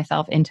throw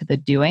myself into the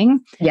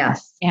doing.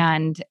 Yes.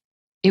 And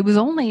it was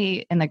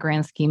only in the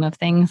grand scheme of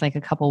things, like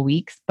a couple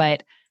weeks,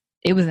 but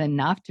it was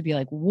enough to be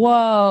like,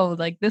 whoa,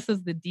 like this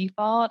is the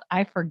default.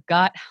 I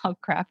forgot how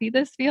crappy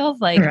this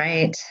feels. Like,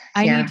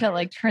 I need to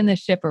like turn the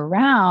ship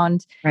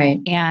around. Right.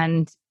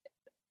 And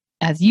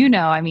as you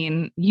know, I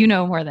mean, you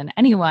know more than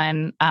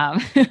anyone,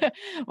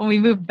 when we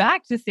moved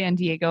back to San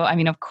Diego, I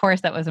mean, of course,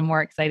 that was a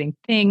more exciting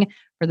thing.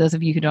 For those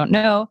of you who don't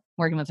know,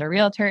 Morgan was our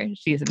realtor.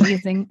 She's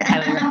amazing.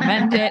 Highly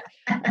recommend it.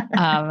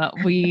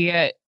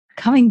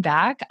 Coming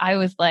back, I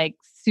was like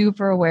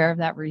super aware of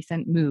that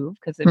recent move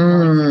because it was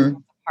only 6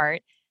 months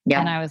apart. Yeah.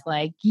 And I was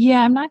like,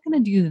 I'm not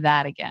going to do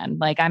that again.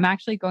 Like, I'm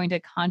actually going to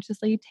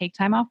consciously take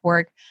time off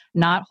work,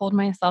 not hold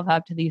myself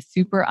up to these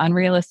super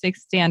unrealistic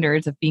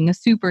standards of being a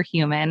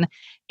superhuman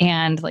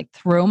and like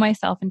throw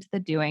myself into the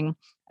doing.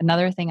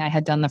 Another thing I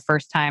had done the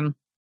first time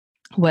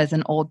was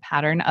an old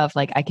pattern of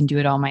like, I can do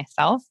it all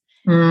myself.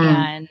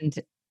 And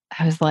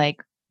I was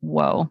like,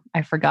 whoa,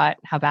 I forgot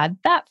how bad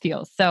that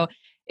feels. So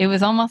it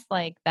was almost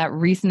like that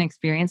recent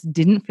experience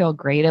didn't feel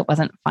great. It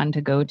wasn't fun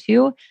to go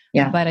to,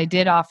 but I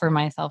did offer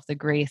myself the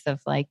grace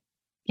of like,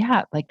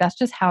 like that's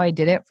just how I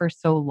did it for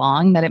so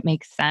long that it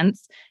makes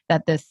sense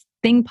that this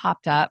thing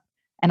popped up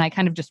and I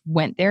kind of just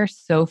went there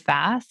so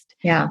fast.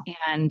 Yeah.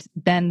 And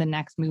then the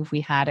next move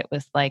we had, it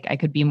was like, I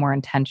could be more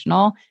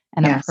intentional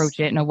and approach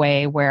it in a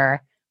way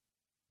where,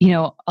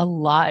 a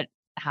lot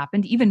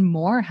happened, even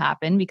more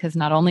happened because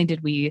not only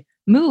did we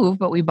move,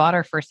 but we bought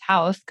our first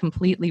house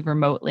completely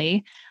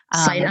remotely.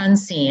 Sight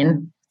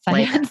unseen.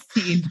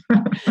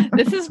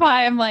 This is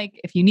why I'm like,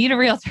 if you need a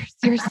realtor,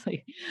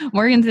 seriously,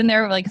 Morgan's in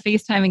there like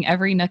FaceTiming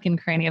every nook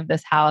and cranny of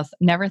this house.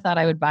 Never thought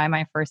I would buy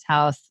my first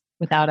house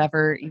without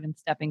ever even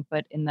stepping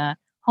foot in the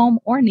home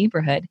or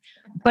neighborhood,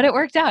 but it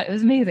worked out. It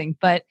was amazing.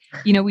 But,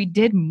 we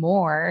did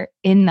more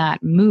in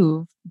that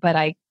move, but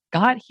I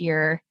got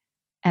here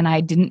and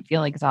I didn't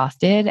feel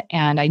exhausted.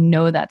 And I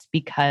know that's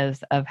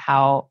because of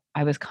how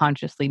I was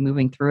consciously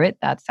moving through it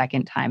that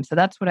second time. So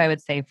that's what I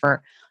would say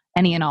for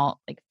any and all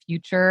like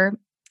future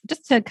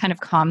just to kind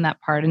of calm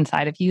that part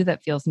inside of you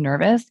that feels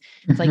nervous.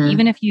 It's like, Mhm.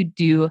 even if you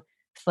do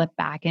slip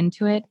back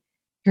into it,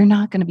 you're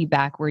not going to be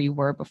back where you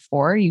were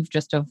before. You've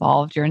just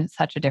evolved. You're in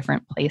such a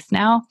different place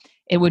now.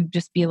 It would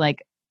just be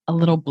like a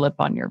little blip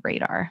on your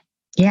radar.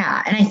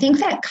 Yeah. And I think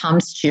that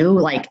comes to,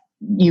 like,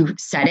 you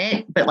said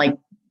it, but like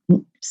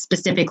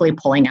specifically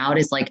pulling out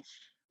is like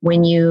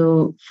when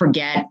you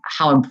forget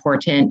how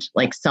important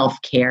like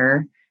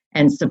self-care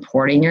and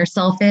supporting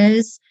yourself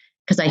is.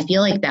 Because I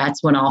feel like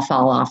that's when I'll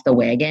fall off the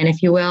wagon,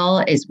 if you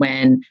will, is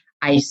when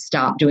I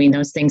stop doing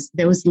those things,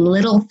 those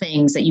little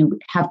things that you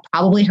have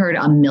probably heard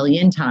a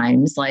million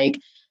times, like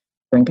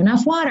drink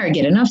enough water,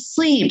 get enough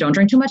sleep, don't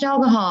drink too much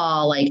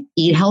alcohol, like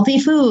eat healthy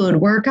food,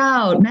 work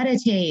out,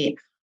 meditate,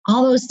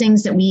 all those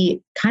things that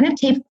we kind of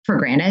take for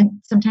granted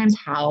sometimes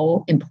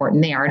how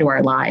important they are to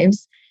our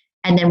lives.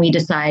 And then we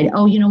decide,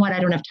 oh, you know what? I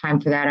don't have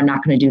time for that. I'm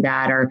not going to do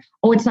that. Or,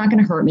 oh, it's not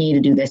going to hurt me to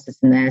do this, this,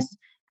 and this.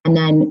 And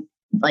then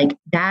like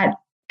that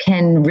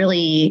can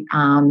really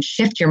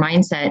shift your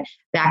mindset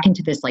back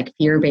into this like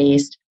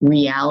fear-based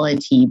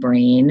reality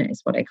brain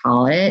is what I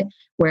call it,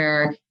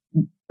 where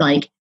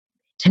like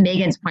to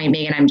Megan's point,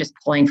 Megan, I'm just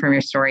pulling from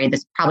your story.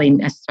 This probably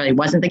necessarily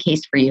wasn't the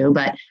case for you,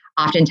 but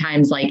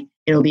oftentimes like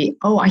it'll be,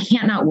 oh, I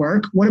can't not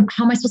work.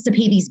 How am I supposed to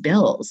pay these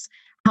bills?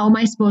 How am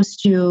I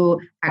supposed to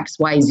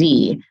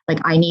XYZ? Like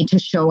I need to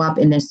show up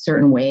in this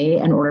certain way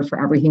in order for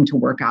everything to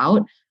work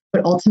out.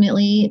 But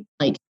ultimately,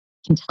 like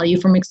can tell you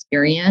from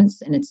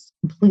experience, and it's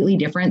completely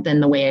different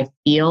than the way I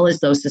feel as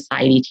though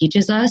society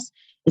teaches us,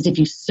 is if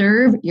you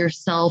serve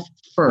yourself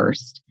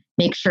first,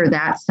 make sure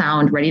that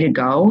sound ready to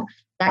go,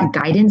 that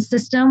guidance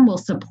system will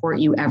support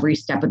you every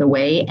step of the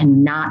way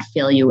and not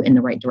fail you in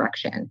the right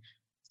direction.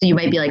 So you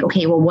might be like,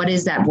 okay, well, what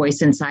is that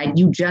voice inside?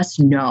 You just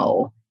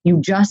know. You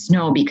just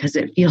know because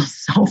it feels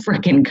so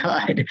freaking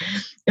good.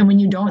 And when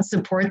you don't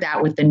support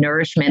that with the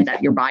nourishment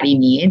that your body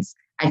needs,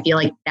 I feel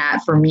like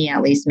that, for me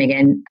at least,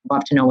 Megan, I'd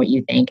love to know what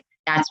you think.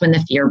 That's when the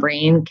fear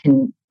brain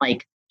can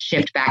like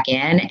shift back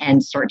in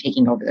and start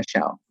taking over the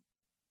show.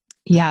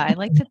 Yeah, I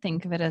like to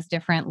think of it as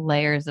different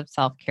layers of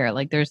self-care.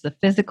 Like there's the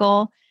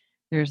physical,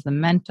 there's the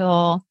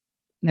mental,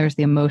 there's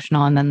the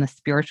emotional, and then the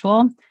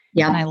spiritual.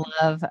 Yeah. And I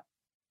love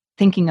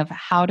thinking of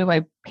how do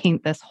I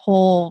paint this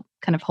whole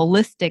kind of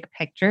holistic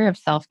picture of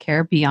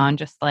self-care beyond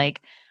just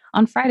like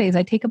on Fridays,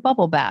 I take a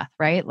bubble bath,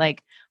 right?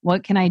 Like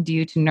what can I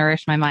do to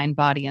nourish my mind,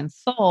 body, and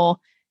soul?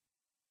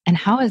 And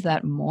how is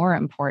that more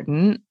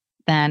important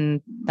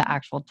than the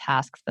actual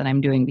tasks that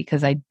I'm doing?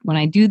 Because when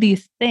I do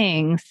these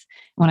things,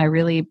 when I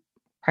really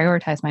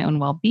prioritize my own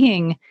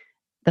well-being,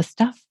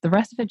 the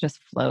rest of it just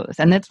flows.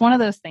 And it's one of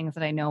those things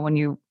that I know when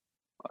you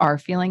are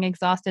feeling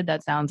exhausted,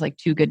 that sounds like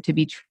too good to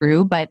be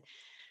true. But,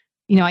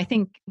 you know, I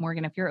think,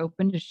 Morgan, if you're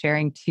open to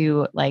sharing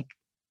too, like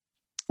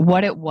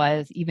what it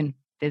was even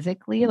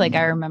physically, like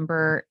I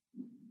remember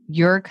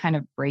your kind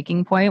of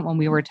breaking point when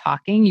we were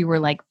talking, you were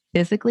like,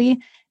 physically,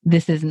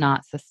 this is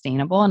not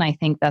sustainable. And I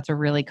think that's a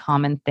really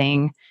common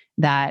thing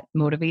that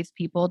motivates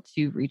people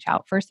to reach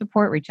out for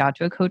support, reach out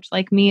to a coach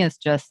like me, is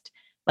just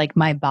like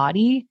my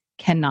body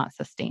cannot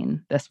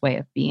sustain this way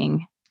of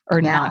being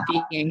or not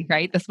being,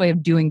 right? This way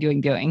of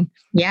doing.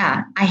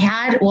 Yeah. I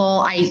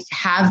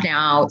have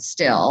now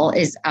still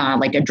is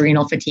like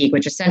adrenal fatigue,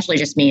 which essentially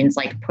just means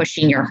like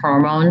pushing your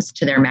hormones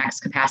to their max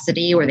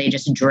capacity where they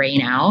just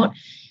drain out.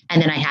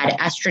 And then I had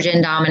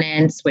estrogen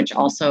dominance, which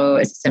also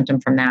is a symptom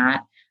from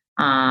that.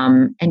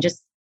 And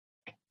just,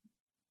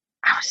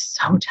 I was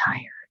so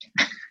tired.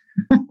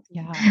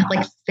 Yeah.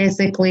 Like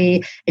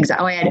physically,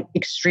 I had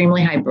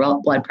extremely high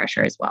blood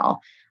pressure as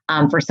well.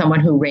 For someone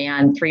who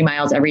ran 3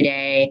 miles every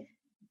day,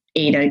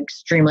 ate an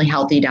extremely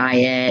healthy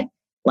diet,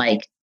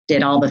 like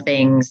did all the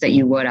things that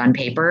you would on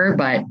paper,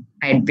 but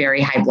I had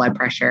very high blood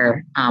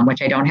pressure,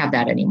 which I don't have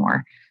that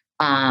anymore.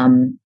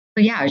 So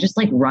yeah, I was just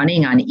like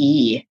running on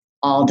E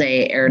all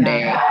day, air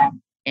day.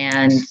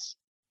 And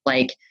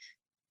like,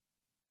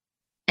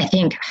 I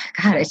think,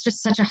 God, it's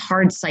just such a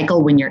hard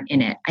cycle when you're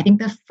in it. I think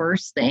the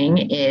first thing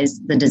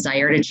is the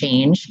desire to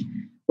change,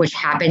 which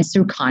happens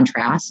through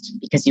contrast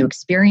because you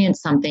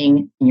experience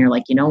something and you're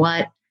like, you know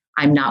what?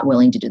 I'm not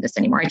willing to do this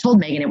anymore. I told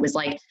Megan, it was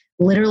like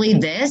literally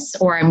this,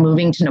 or I'm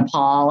moving to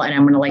Nepal and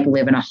I'm going to like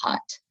live in a hut.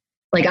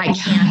 Like I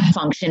can't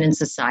function in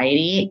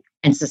society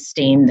and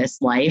sustain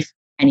this life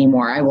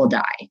anymore. I will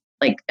die.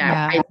 Like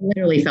that. I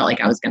literally felt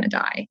like I was going to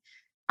die.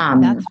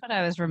 That's what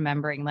I was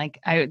remembering. Like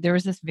there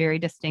was this very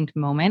distinct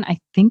moment. I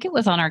think it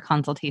was on our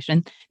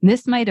consultation.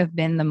 This might have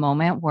been the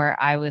moment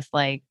where I was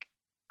like,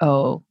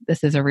 oh,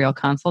 this is a real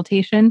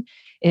consultation.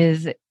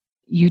 Is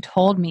you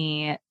told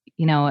me,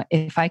 you know,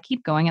 if I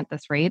keep going at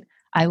this rate,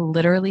 I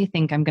literally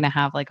think I'm going to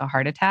have like a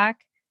heart attack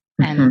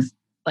and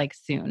like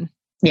soon.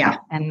 Yeah.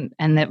 And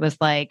it was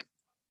like,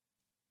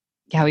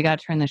 yeah, we got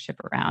to turn this ship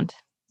around.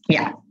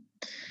 Yeah.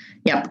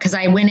 Yep. Because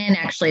I went in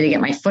actually to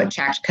get my foot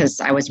checked because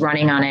I was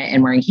running on it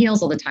and wearing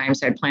heels all the time.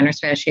 So I had plantar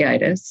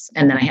fasciitis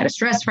and then I had a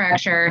stress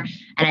fracture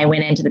and I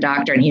went into the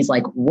doctor and he's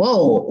like,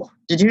 whoa,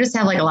 did you just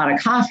have like a lot of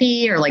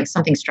coffee or like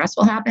something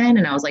stressful happen?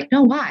 And I was like,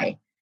 no, why?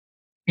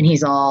 And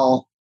he's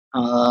all,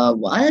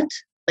 what?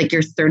 like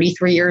you're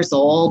 33 years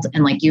old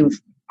and like you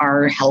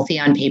are healthy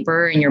on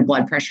paper and your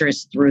blood pressure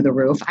is through the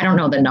roof. I don't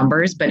know the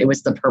numbers, but it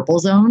was the purple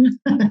zone.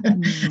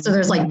 So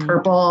there's like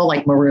purple,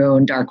 like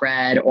maroon, dark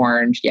red,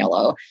 orange,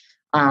 yellow.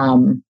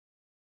 And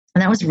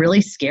that was really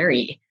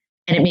scary.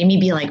 And it made me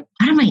be like,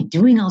 what am I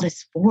doing all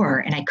this for?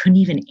 And I couldn't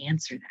even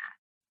answer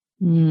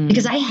that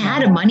because I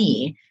had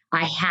money.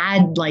 I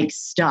had like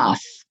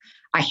stuff.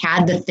 I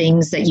had the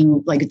things that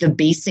you like, the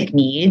basic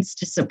needs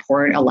to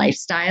support a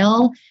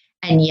lifestyle.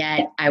 And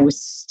yet I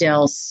was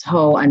still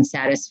so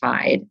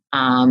unsatisfied.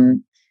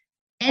 And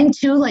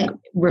too, like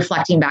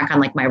reflecting back on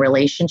like my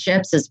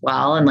relationships as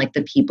well. And like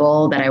the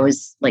people that I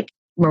was like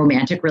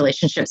romantic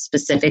relationships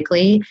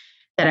specifically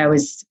that I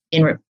was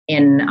in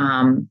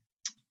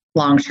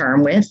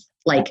long-term with,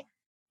 like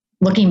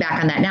looking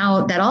back on that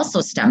now, that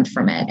also stemmed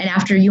from it. And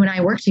after you and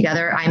I worked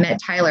together, I met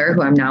Tyler,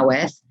 who I'm now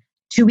with,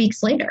 2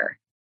 weeks later.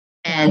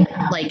 And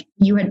like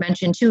you had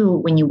mentioned too,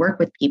 when you work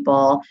with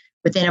people,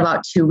 within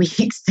about 2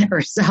 weeks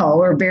or so,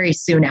 or very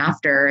soon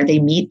after, they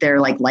meet their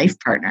like life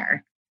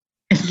partner.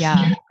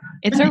 Yeah.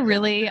 It's a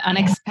really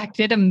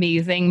unexpected,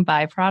 amazing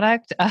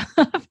byproduct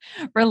of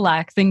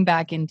relaxing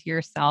back into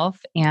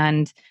yourself.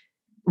 And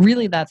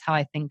really, that's how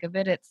I think of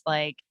it. It's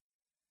like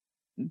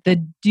the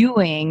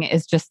doing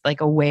is just like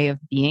a way of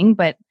being,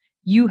 but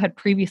you had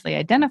previously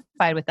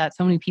identified with that.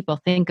 So many people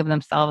think of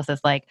themselves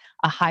as like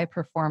a high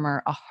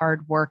performer, a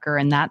hard worker,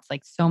 and that's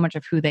like so much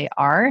of who they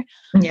are.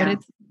 Yeah.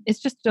 But it's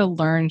just a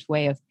learned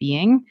way of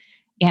being.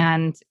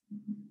 And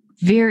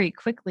very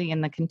quickly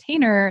in the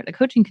container, the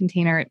coaching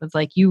container, it was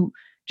like you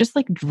just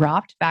like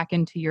dropped back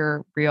into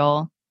your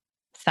real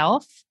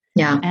self.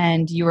 Yeah.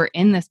 And you were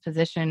in this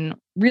position.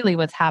 Really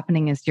what's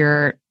happening is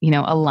you're,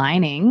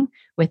 aligning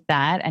with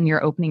that and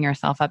you're opening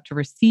yourself up to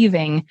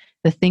receiving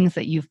the things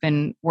that you've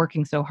been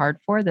working so hard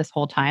for this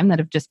whole time that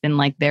have just been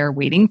like there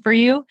waiting for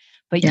you.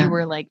 But you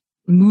were like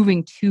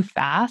moving too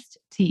fast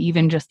to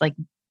even just like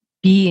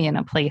be in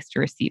a place to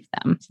receive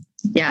them.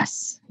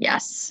 Yes.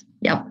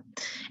 Yep.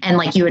 And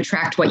like you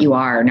attract what you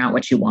are, not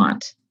what you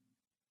want.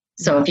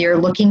 So if you're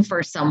looking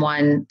for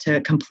someone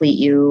to complete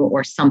you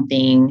or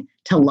something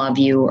to love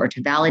you or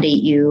to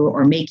validate you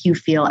or make you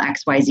feel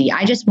XYZ,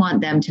 I just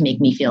want them to make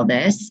me feel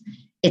this.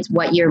 It's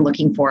what you're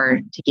looking for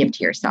to give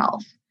to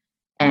yourself.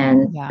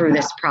 And through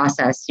this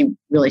process, you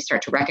really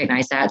start to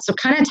recognize that. So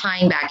kind of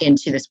tying back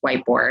into this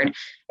whiteboard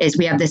is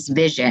we have this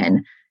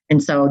vision.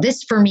 And so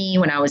this for me,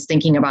 when I was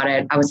thinking about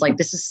it, I was like,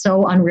 this is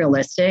so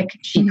unrealistic.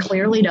 She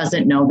clearly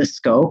doesn't know the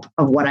scope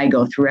of what I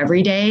go through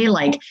every day.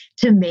 Like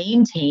to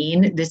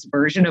maintain this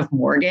version of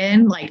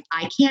Morgan, like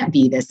I can't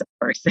be this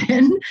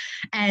person.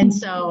 And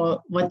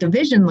so what the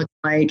vision looks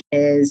like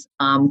is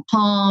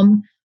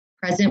calm,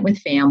 present with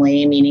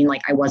family, meaning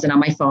like I wasn't on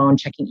my phone,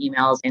 checking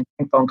emails,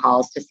 answering phone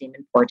calls to seem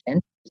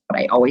important, is what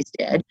I always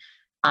did.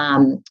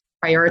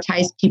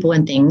 Prioritize people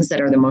and things that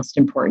are the most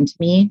important to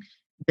me.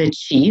 The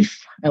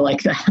chief, I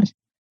like that.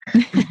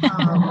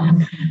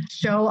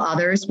 Show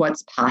others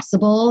what's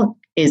possible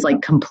is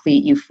like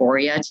complete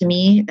euphoria to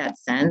me, that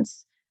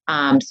sense.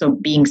 So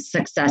being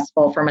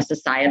successful from a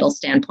societal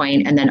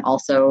standpoint and then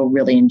also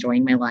really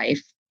enjoying my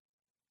life.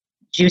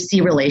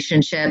 Juicy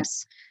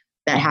relationships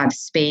that have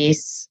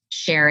space,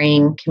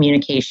 sharing,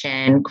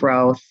 communication,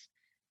 growth,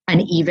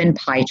 an even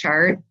pie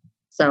chart.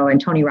 So in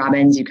Tony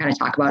Robbins, you kind of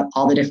talk about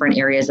all the different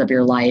areas of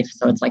your life.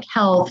 So it's like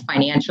health,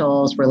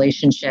 financials,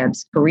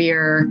 relationships,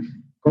 career,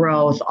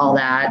 growth, all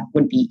that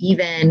would be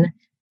even.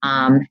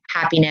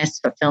 Happiness,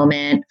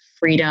 fulfillment,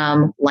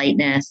 freedom,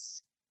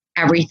 lightness,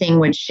 everything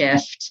would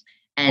shift.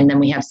 And then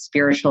we have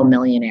spiritual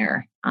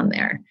millionaire on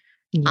there.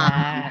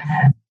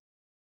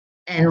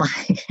 And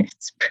like,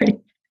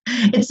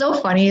 it's so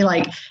funny,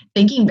 like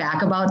thinking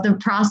back about the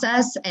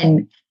process.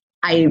 And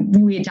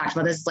we had talked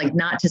about this, like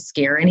not to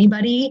scare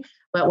anybody,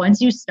 but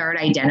once you start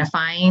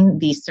identifying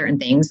these certain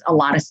things, a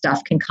lot of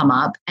stuff can come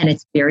up and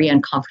it's very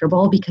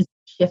uncomfortable because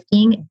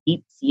shifting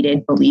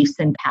deep-seated beliefs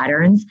and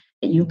patterns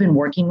that you've been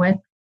working with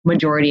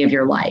majority of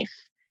your life.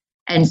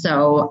 And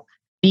so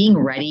being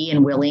ready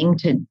and willing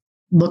to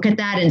look at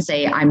that and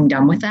say, I'm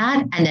done with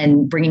that. And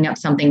then bringing up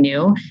something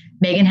new.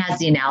 Megan has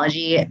the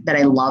analogy that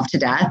I love to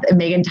death. And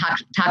Megan,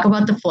 talk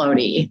about the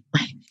floaty.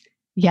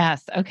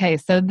 Yes. Okay.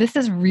 So this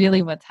is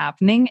really what's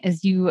happening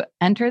is you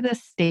enter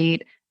this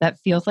state that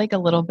feels like a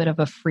little bit of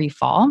a free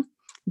fall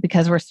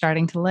because we're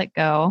starting to let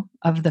go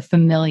of the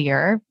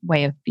familiar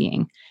way of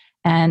being.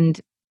 And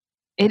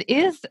it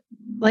is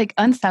like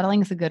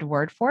unsettling is a good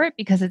word for it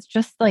because it's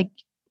just like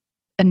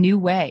a new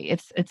way.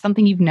 It's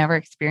something you've never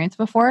experienced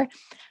before.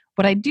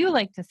 What I do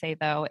like to say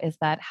though, is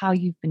that how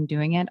you've been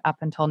doing it up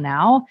until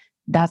now,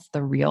 that's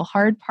the real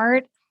hard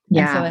part.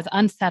 Yeah. And so as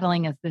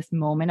unsettling as this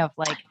moment of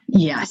like,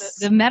 yes,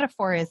 the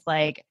metaphor is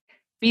like,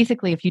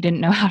 basically, if you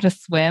didn't know how to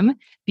swim,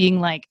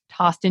 being like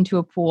tossed into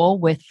a pool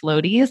with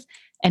floaties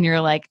and you're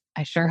like,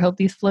 I sure hope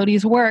these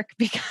floaties work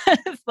because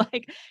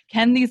like,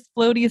 can these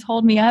floaties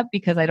hold me up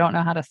because I don't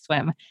know how to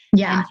swim?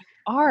 Yeah. And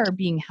you are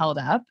being held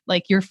up,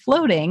 like you're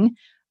floating,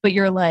 but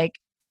you're like,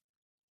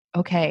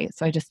 okay,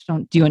 so I just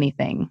don't do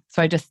anything.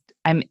 So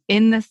I'm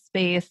in this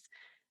space.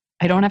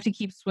 I don't have to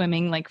keep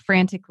swimming like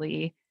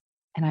frantically,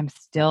 and I'm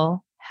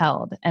still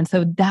held. And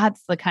so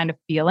that's the kind of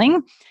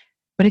feeling.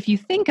 But if you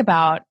think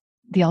about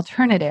the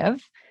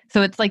alternative,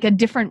 so it's like a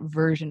different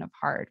version of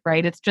hard,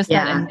 right? It's just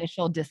that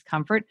initial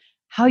discomfort.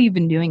 How you've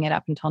been doing it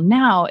up until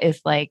now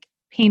is like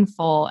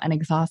painful and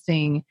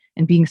exhausting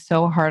and being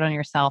so hard on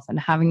yourself and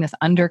having this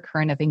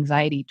undercurrent of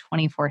anxiety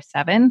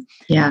 24/7.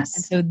 Yes.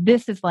 And so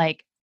this is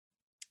like,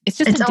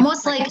 it's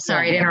almost like,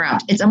 sorry to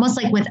interrupt. It's almost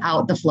like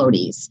without the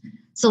floaties.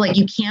 So like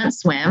you can't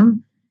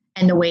swim.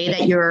 And the way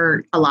that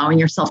you're allowing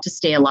yourself to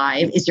stay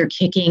alive is you're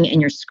kicking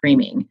and you're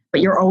screaming, but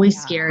you're always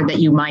scared that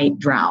you might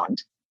drown.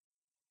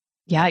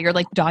 Yeah. You're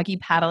like doggy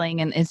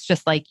paddling, and it's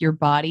just like your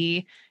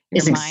body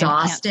is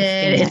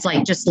exhausted. It's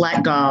like, just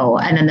let go.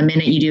 And then the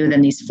minute you do,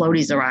 then these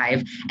floaties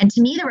arrive. And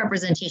to me, the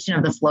representation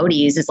of the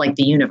floaties is like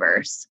the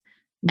universe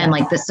and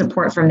like the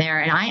support from there.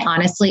 And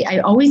I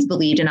always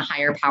believed in a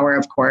higher power,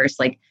 of course.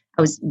 Like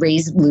I was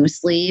raised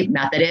loosely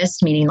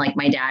Methodist, meaning like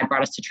my dad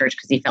brought us to church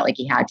because he felt like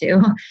he had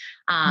to.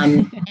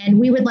 And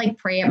we would like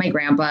pray at my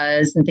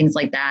grandpa's and things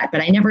like that,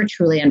 but I never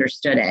truly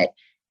understood it.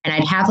 And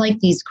I'd have like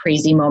these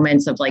crazy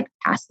moments of like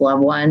past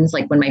loved ones.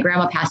 Like when my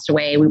grandma passed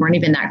away, we weren't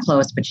even that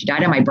close, but she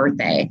died on my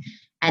birthday.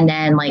 And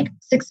then like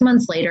 6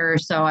 months later,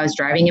 so I was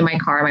driving in my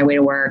car on my way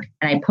to work,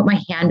 and I put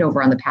my hand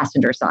over on the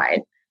passenger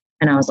side.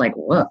 And I was like,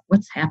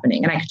 what's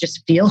happening? And I could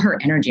just feel her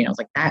energy. And I was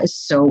like, that is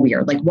so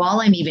weird. Like while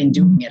I'm even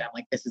doing it, I'm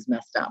like, this is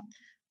messed up.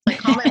 So I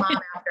call my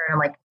mom after, and I'm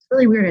like, it's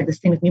really weird. I had this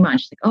thing with Mima.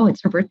 She's like, oh,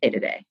 it's her birthday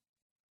today.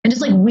 And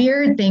just like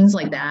weird things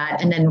like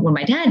that. And then when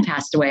my dad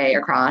passed away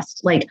or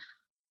crossed, like,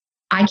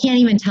 I can't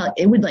even tell,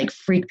 it would like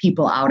freak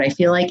people out. I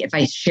feel like if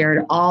I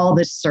shared all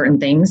the certain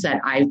things that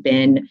I've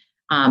been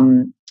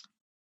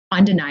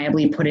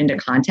undeniably put into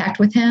contact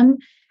with him.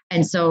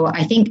 And so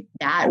I think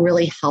that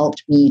really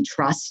helped me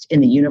trust in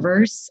the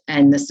universe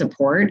and the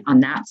support on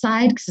that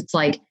side. Because it's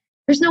like,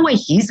 there's no way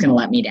he's going to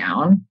let me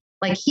down.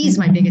 Like he's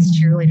my biggest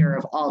cheerleader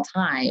of all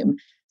time.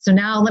 So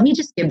now let me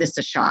just give this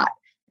a shot.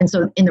 And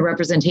so in the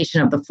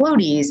representation of the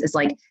floaties is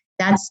like,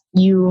 that's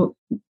you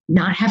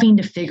not having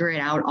to figure it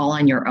out all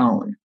on your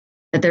own.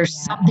 That there's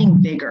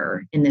something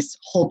bigger in this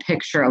whole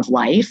picture of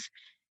life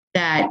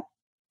that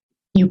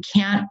you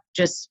can't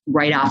just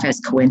write off as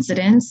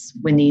coincidence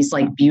when these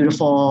like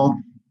beautiful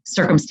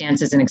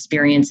circumstances and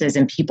experiences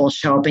and people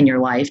show up in your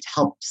life to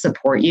help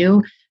support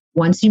you.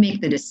 Once you make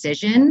the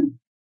decision,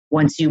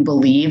 once you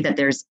believe that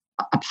there's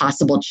a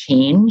possible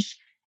change,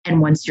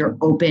 and once you're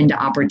open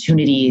to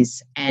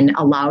opportunities and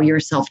allow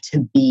yourself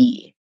to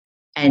be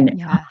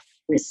and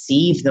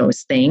receive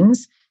those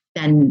things,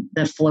 then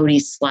the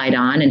floaties slide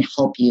on and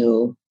help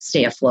you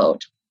stay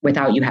afloat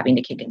without you having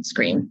to kick and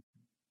scream.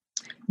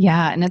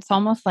 Yeah. And it's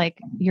almost like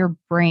your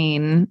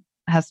brain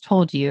has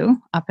told you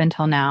up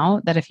until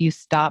now that if you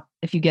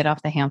get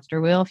off the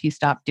hamster wheel, if you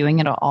stop doing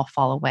it, it'll all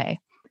fall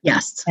away.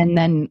 Yes. And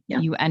then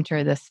you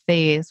enter this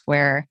phase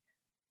where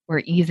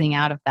we're easing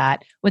out of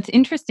that. What's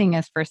interesting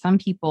is for some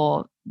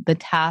people, the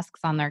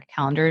tasks on their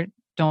calendar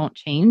don't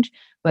change,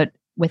 but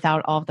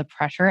without all of the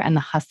pressure and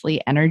the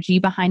hustly energy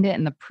behind it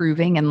and the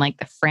proving and like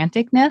the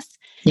franticness,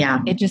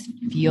 it just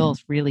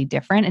feels really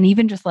different. And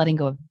even just letting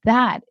go of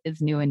that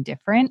is new and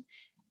different.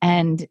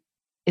 And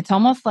it's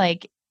almost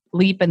like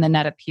leap and the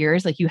net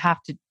appears. Like you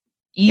have to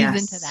ease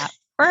into that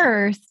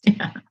first.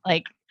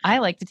 Like I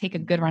like to take a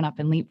good run up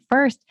and leap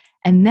first.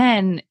 And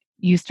then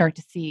you start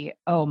to see,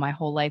 oh, my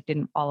whole life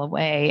didn't fall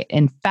away.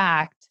 In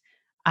fact,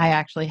 I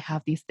actually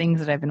have these things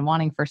that I've been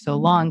wanting for so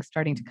long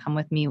starting to come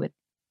with me with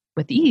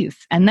ease.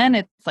 And then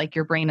it's like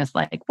your brain is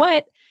like,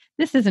 what?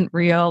 This isn't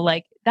real.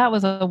 Like that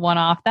was a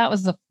one-off. That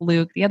was a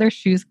fluke. The other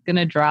shoe's going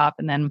to drop.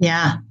 And then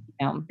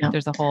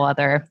there's a whole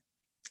other,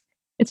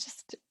 it's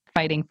just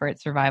fighting for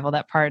its survival.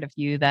 That part of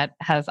you that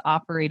has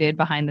operated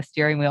behind the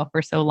steering wheel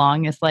for so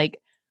long is like,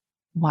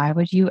 why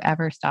would you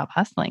ever stop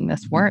hustling?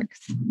 This works.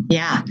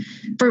 Yeah.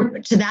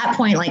 To that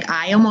point, like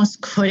I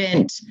almost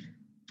couldn't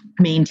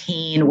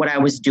maintain what I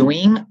was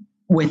doing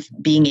with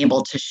being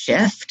able to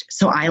shift.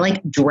 So I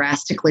like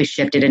drastically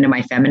shifted into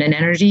my feminine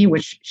energy,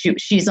 which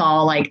she's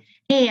all like,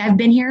 hey, I've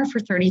been here for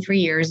 33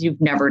 years.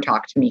 You've never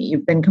talked to me.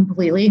 You've been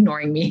completely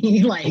ignoring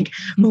me. Like,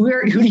 who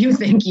do you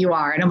think you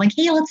are? And I'm like,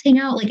 hey, let's hang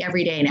out like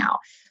every day now.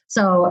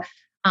 So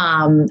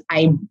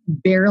I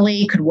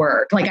barely could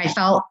work. Like I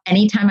felt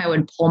anytime I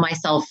would pull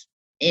myself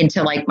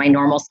into like my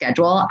normal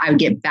schedule, I would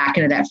get back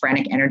into that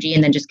frantic energy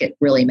and then just get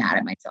really mad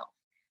at myself.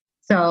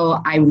 So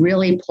I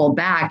really pulled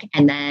back,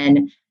 and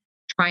then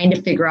trying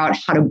to figure out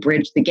how to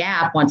bridge the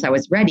gap once I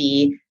was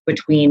ready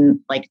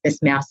between like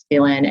this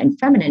masculine and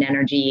feminine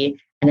energy,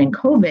 and then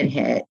COVID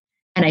hit.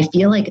 And I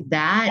feel like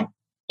that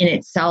in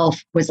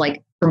itself was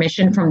like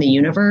permission from the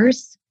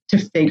universe to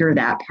figure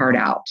that part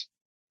out.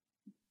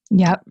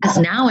 Yep. Because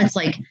now it's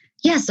like,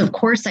 yes, of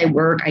course I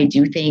work, I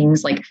do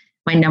things. Like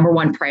my number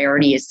one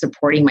priority is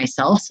supporting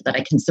myself so that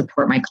I can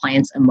support my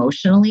clients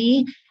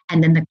emotionally.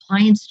 And then the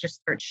clients just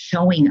start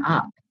showing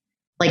up.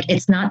 Like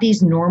it's not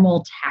these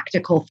normal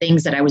tactical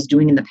things that I was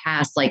doing in the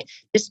past, like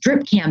this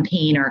drip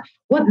campaign or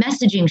what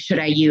messaging should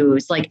I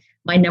use? Like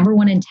my number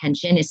one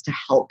intention is to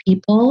help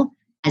people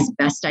as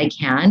best I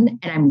can,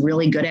 and I'm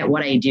really good at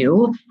what I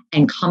do,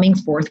 and coming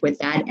forth with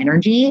that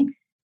energy,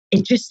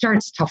 it just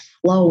starts to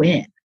flow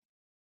in.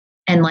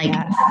 And like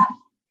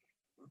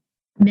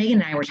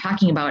Megan and I were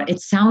talking about, it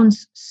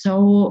sounds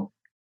so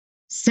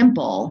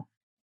simple,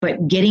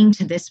 but getting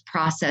to this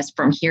process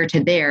from here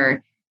to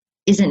there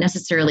isn't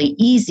necessarily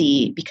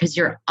easy because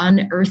you're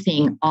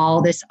unearthing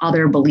all this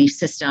other belief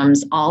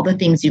systems, all the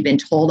things you've been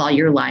told all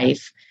your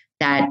life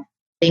that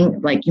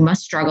like you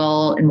must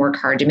struggle and work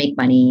hard to make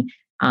money.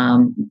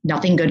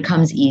 Nothing good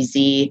comes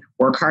easy,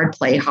 work hard,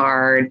 play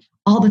hard,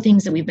 all the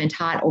things that we've been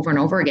taught over and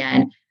over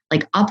again,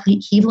 like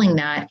uphealing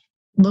that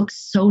looks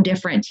so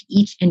different to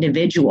each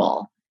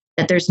individual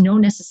that there's no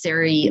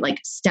necessary like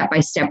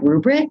step-by-step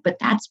rubric, but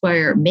that's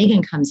where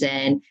Megan comes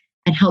in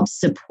and helps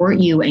support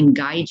you and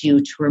guide you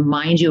to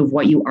remind you of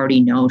what you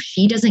already know.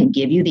 She doesn't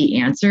give you the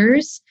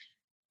answers.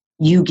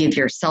 You give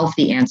yourself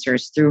the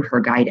answers through her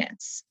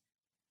guidance.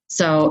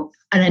 So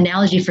an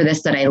analogy for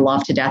this that I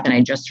love to death and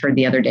I just heard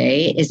the other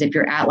day is if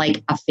you're at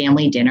like a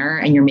family dinner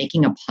and you're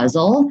making a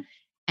puzzle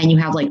and you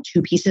have like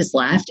 2 pieces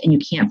left and you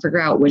can't figure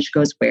out which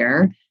goes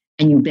where,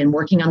 and you've been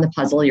working on the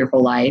puzzle your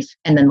whole life,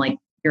 and then like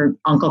your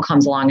uncle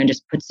comes along and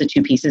just puts the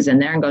 2 pieces in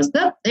there and goes,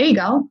 oh, there you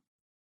go.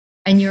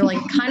 And you're like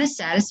kind of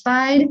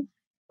satisfied,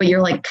 but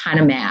you're like kind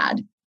of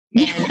mad.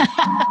 And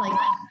like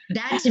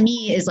that to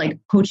me is like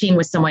coaching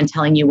with someone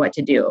telling you what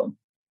to do.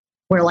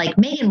 Where like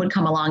Megan would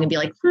come along and be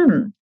like,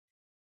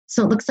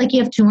 so it looks like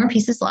you have 2 more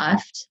pieces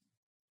left.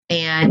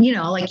 And, you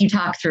know, like you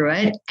talk through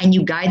it and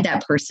you guide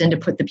that person to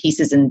put the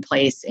pieces in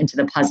place into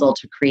the puzzle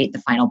to create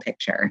the final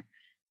picture.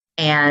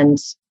 And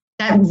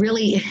that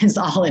really is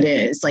all it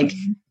is. Like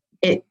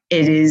it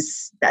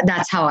is,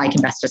 that's how I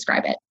can best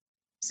describe it.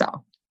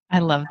 So I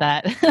love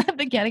that.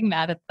 The getting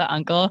mad at the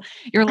uncle.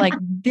 You're like,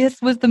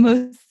 this was the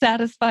most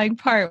satisfying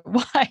part.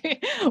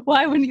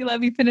 Why wouldn't you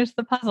let me finish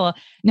the puzzle?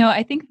 No,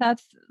 I think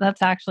that's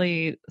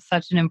actually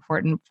such an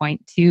important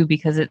point too,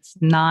 because it's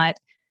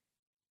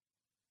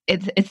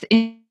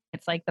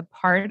like the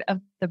part of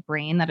the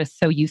brain that is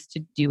so used to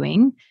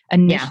doing.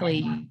 Initially,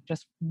 you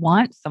just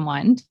want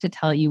someone to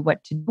tell you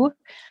what to do.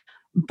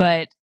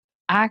 But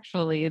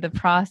actually, the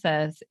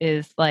process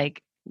is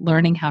like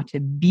learning how to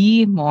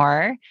be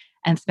more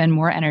and spend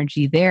more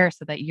energy there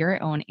so that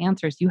your own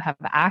answers, you have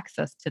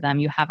access to them.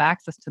 You have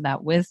access to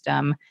that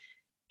wisdom.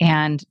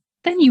 And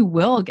then you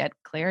will get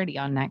clarity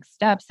on next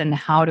steps and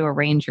how to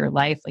arrange your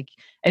life. Like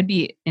it'd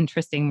be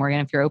interesting, Morgan,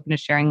 if you're open to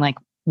sharing like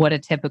what a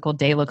typical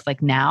day looks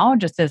like now,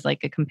 just as like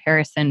a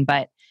comparison.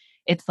 But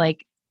it's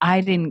like, I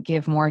didn't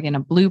give Morgan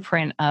a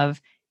blueprint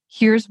of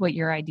here's what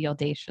your ideal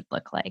day should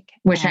look like.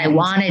 Which I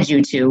wanted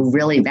you to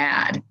really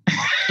bad.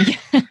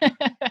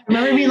 I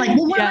remember being like,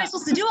 well, what am I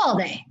supposed to do all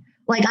day?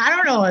 Like, I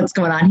don't know what's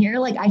going on here.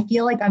 Like, I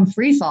feel like I'm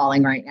free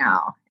falling right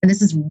now. And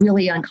this is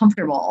really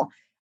uncomfortable.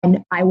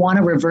 And I want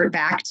to revert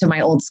back to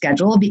my old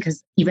schedule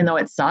because even though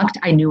it sucked,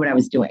 I knew what I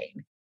was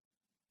doing.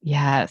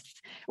 Yes.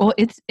 Well,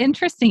 it's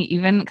interesting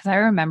even because I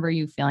remember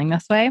you feeling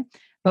this way.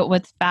 But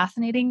what's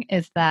fascinating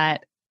is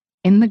that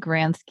in the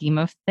grand scheme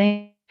of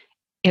things,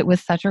 it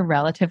was such a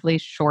relatively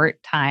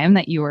short time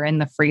that you were in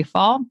the free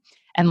fall.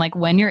 And like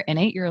when you're in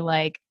it, you're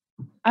like,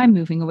 I'm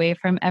moving away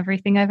from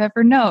everything I've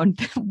ever known.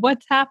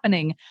 What's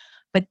happening?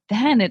 But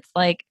then it's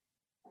like,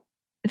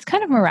 it's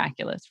kind of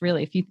miraculous,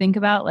 really. If you think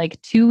about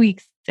like 2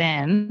 weeks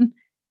in,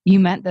 you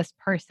met this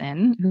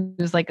person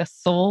who's like a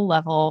soul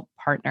level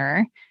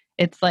partner.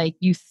 It's like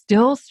you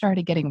still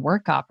started getting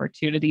work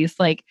opportunities.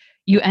 Like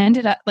you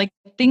ended up like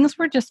things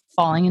were just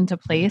falling into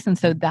place. And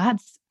so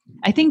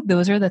I think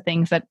those are the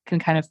things that can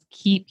kind of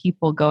keep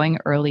people going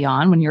early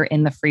on when you're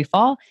in the free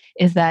fall,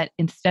 is that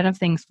instead of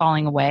things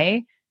falling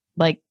away,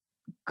 like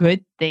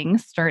good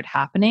things start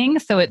happening.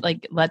 So it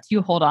like lets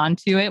you hold on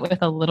to it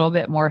with a little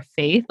bit more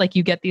faith. Like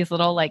you get these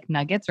little like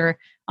nuggets, or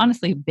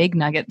honestly big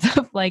nuggets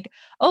of like,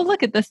 oh,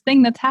 look at this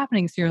thing that's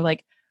happening. So you're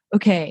like,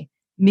 okay,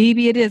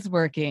 maybe it is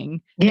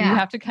working. Yeah. And you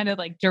have to kind of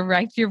like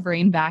direct your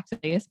brain back to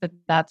this. But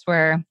that's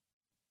where,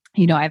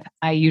 you know,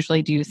 I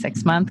usually do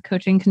 6-month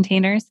coaching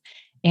containers,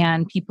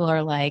 and people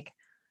are like,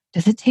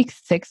 does it take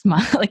 6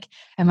 months? Like,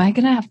 am I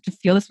going to have to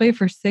feel this way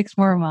for 6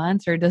 more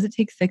months? Or does it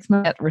take 6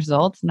 months to get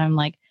results? And I'm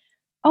like,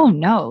 oh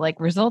no, like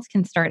results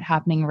can start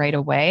happening right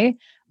away.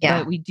 Yeah.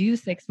 But we do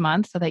 6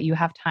 months so that you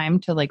have time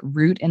to like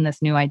root in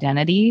this new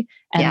identity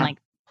and like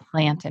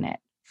plant in it,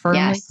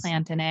 firmly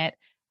plant in it,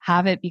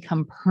 have it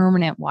become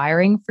permanent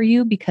wiring for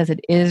you, because it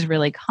is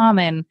really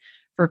common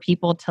for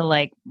people to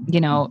like,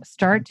 you know,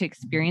 start to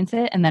experience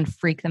it and then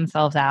freak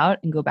themselves out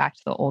and go back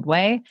to the old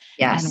way.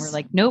 Yes. And we're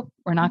like, nope,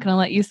 we're not going to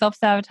let you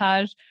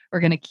self-sabotage. We're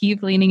going to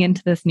keep leaning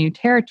into this new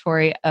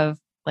territory of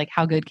like,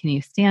 how good can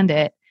you stand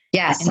it?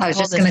 Yes. I was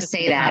just going to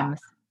say that.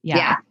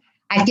 Yeah.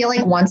 I feel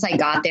like once I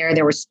got there,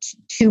 there was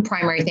 2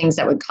 primary things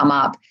that would come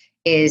up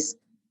is,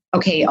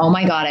 okay, oh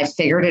my God, I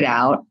figured it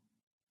out.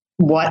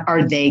 What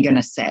are they going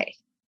to say?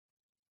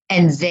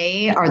 And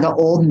they are the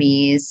old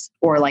me's,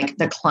 or like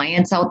the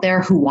clients out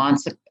there who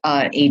wants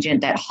an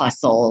agent that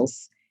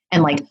hustles.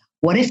 And like,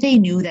 what if they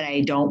knew that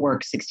I don't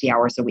work 60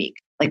 hours a week?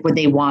 Like, would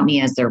they want me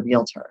as their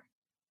realtor?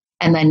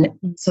 And then,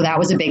 so that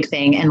was a big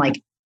thing. And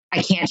like,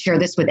 I can't share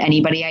this with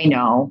anybody I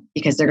know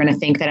because they're going to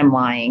think that I'm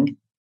lying,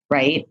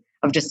 right?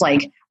 Of just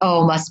like,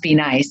 oh, must be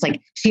nice. Like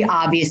she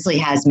obviously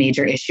has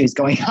major issues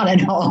going on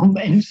at home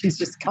and she's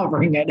just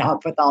covering it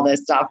up with all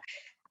this stuff.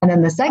 And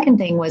then the second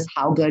thing was,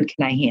 how good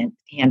can I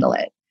handle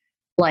it?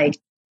 Like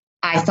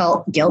I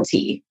felt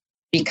guilty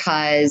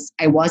because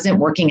I wasn't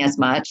working as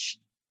much.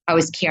 I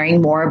was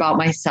caring more about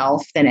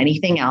myself than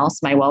anything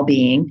else, my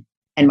well-being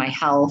and my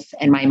health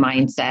and my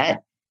mindset.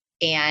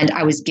 And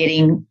I was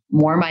getting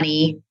more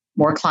money,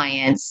 more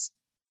clients,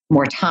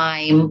 more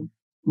time,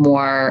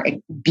 more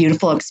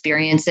beautiful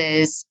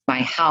experiences,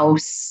 my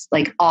house,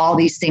 like all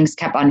these things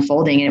kept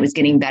unfolding and it was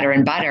getting better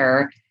and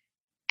better.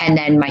 And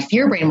then my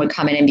fear brain would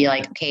come in and be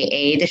like, okay,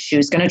 A, the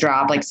shoe's going to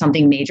drop, like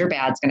something major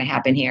bad's going to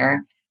happen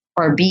here.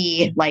 Or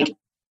B, like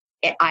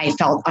I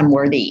felt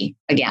unworthy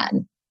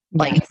again,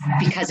 like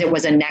because it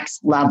was a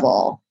next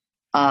level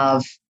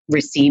of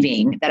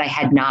receiving that I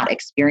had not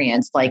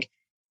experienced, like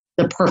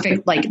the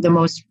perfect, like the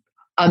most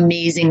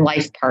amazing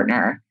life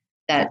partner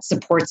that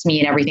supports me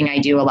in everything I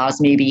do,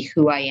 allows me to be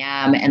who I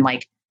am and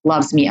like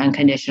loves me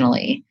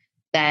unconditionally.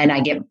 Then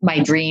I get my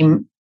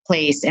dream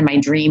place in my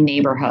dream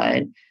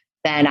neighborhood.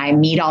 Then I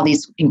meet all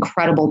these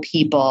incredible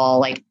people,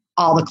 like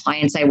all the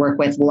clients I work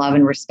with love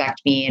and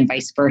respect me and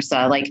vice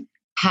versa. Like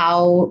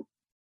how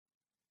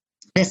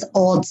this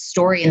old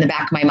story in the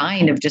back of my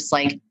mind of just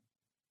like,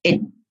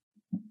 it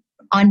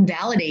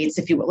unvalidates,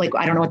 if you like,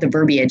 I don't know what the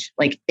verbiage,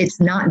 like it's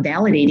not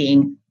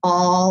validating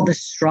all the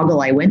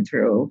struggle I went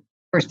through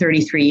for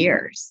 33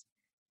 years.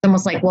 It's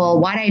almost like, well,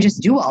 why did I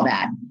just do all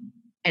that?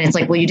 And it's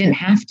like, well, you didn't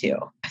have to,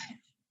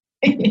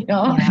 you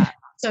know? Yeah.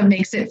 So it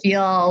makes it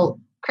feel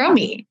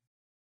crummy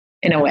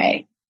in a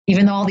way,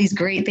 even though all these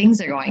great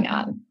things are going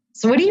on.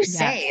 So what do you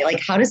say? Like,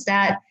 how does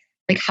that,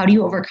 like, how do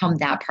you overcome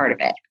that part of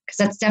it? Because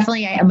that's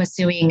definitely, I'm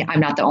assuming I'm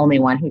not the only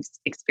one who's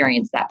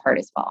experienced that part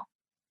as well.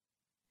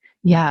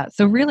 Yeah.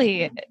 So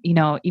really, you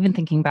know, even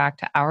thinking back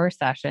to our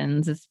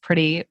sessions, it's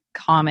pretty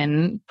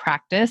common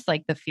practice,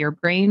 like the fear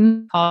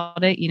brain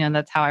called it, you know,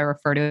 that's how I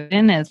refer to it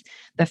in, is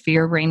the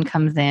fear brain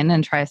comes in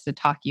and tries to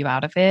talk you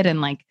out of it and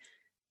like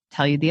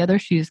tell you the other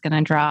shoe's going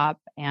to drop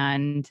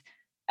and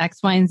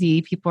X, Y, and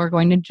Z, people are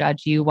going to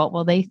judge you. What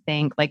will they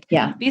think? Like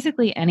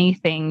basically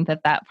anything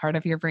that part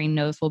of your brain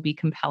knows will be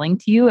compelling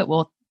to you, it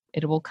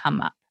will come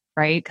up,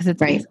 right? Because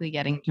it's basically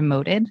getting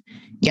demoted.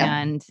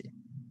 And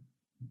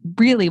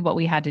really what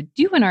we had to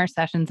do in our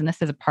sessions, and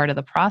this is a part of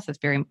the process,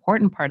 very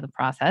important part of the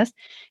process,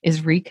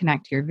 is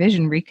reconnect to your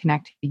vision,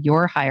 reconnect to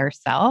your higher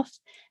self.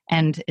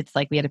 And it's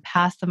like we had to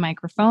pass the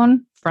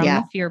microphone from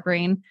the fear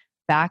brain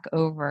back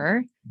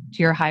over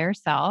to your higher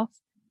self.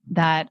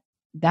 That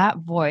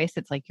voice,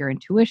 it's like your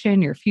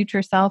intuition, your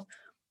future self,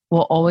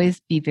 will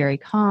always be very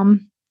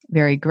calm,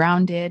 very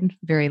grounded,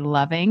 very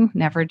loving,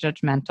 never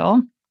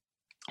judgmental.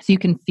 So you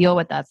can feel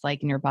what that's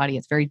like in your body.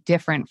 It's very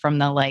different from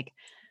the like,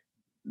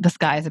 the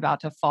sky is about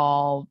to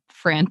fall,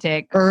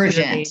 frantic,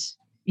 urgent.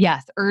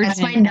 Yes, urgent.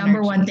 That's my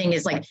number one thing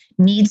is like,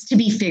 needs to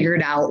be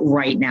figured out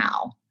right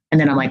now. And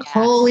then I'm like,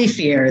 holy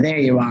fear, there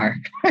you are.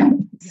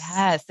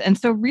 Yes. And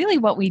so really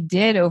what we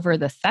did over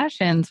the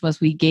sessions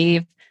was we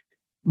gave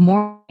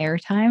more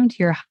airtime to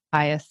your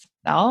highest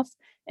self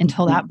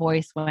until that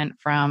voice went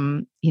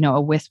from, you know,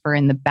 a whisper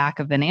in the back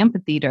of an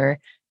amphitheater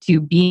to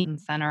being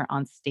center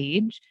on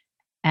stage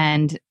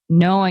and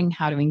knowing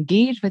how to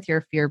engage with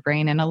your fear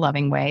brain in a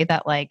loving way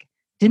that like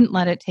didn't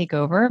let it take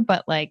over,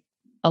 but like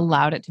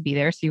allowed it to be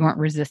there. So you weren't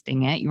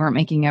resisting it. You weren't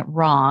making it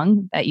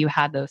wrong that you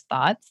had those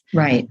thoughts.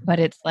 Right. But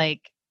it's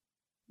like,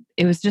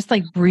 it was just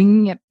like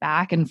bringing it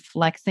back and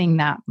flexing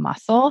that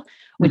muscle,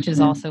 which is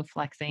also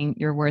flexing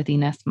your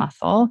worthiness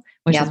muscle,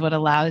 which is what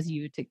allows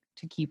you to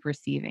keep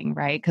receiving,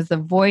 right? Because the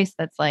voice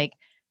that's like,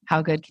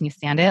 how good can you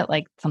stand it?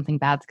 Like something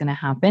bad's going to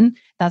happen.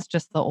 That's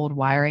just the old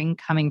wiring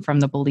coming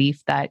from the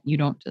belief that you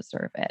don't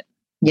deserve it.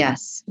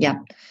 Yes. Yep.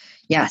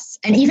 Yes.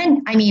 And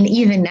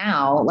even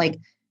now, like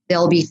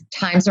there'll be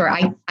times where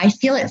I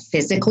feel it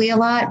physically a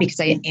lot because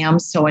I am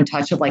so in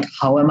touch with like,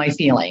 how am I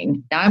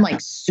feeling? Now I'm like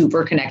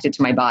super connected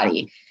to my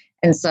body.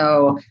 And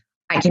so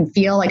I can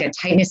feel like a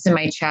tightness in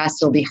my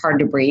chest. It'll be hard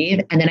to breathe.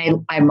 And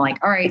then I'm like,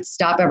 all right,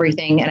 stop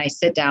everything. And I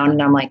sit down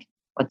and I'm like,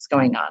 what's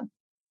going on?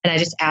 And I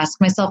just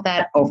ask myself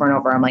that over and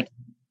over. I'm like,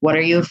 what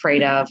are you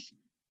afraid of?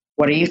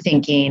 What are you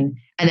thinking?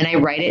 And then I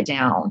write it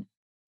down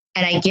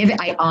and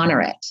I honor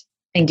it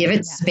and give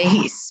it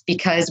space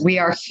because we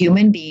are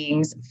human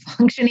beings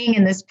functioning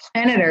in this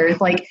planet Earth.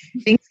 Like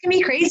things can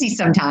be crazy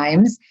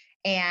sometimes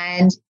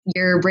and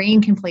your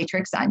brain can play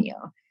tricks on you.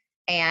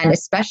 And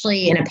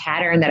especially in a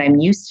pattern that I'm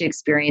used to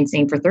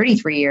experiencing for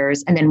 33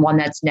 years, and then one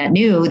that's net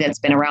new, that's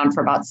been around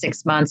for about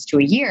 6 months to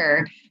a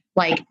year,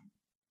 like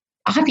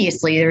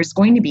obviously there's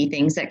going to be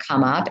things that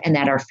come up and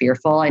that are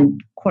fearful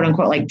and quote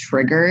unquote like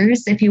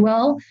triggers, if you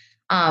will.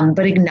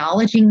 But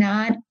acknowledging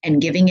that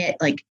and giving it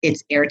like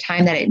its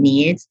airtime that it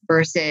needs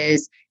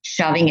versus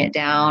shoving it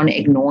down,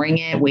 ignoring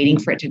it, waiting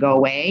for it to go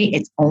away,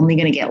 it's only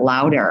going to get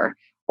louder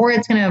or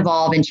it's going to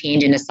evolve and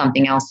change into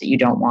something else that you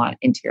don't want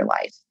into your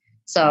life.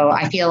 So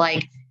I feel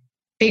like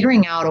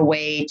figuring out a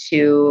way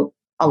to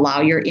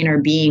allow your inner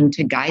being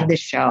to guide the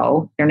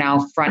show. You're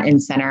now front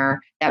and center.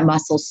 That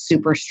muscle's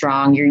super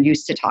strong. You're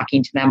used to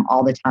talking to them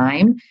all the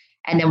time.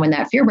 And then when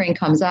that fear brain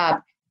comes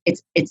up,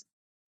 it's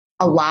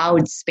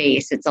allowed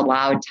space. It's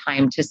allowed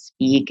time to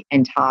speak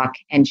and talk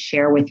and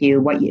share with you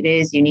what it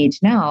is you need to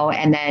know.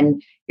 And then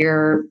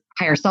your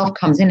higher self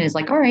comes in and is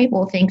like, all right,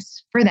 well,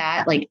 thanks for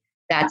that. Like,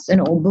 that's an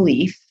old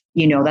belief.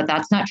 You know that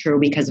that's not true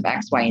because of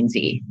X, Y, and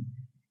Z.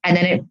 And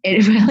then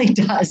it really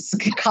does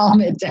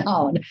calm it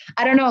down.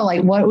 I don't know,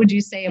 like, what would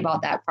you say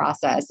about that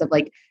process of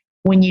like,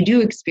 when you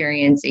do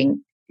experience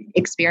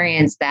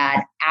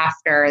that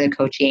after the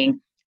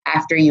coaching,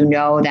 after you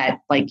know that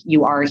like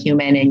you are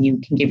human and you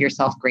can give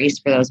yourself grace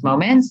for those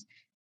moments,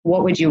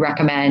 what would you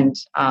recommend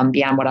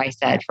beyond what I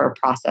said for a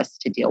process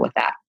to deal with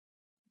that?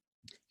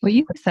 What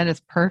you said is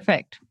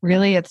perfect.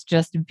 Really, it's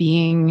just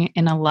being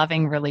in a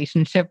loving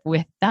relationship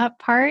with that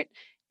part,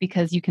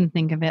 because you can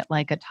think of it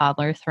like a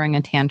toddler throwing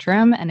a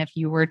tantrum. And if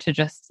you were to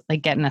just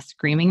like get in a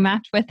screaming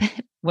match with it,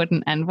 it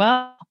wouldn't end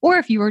well. Or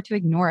if you were to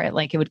ignore it,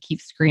 like it would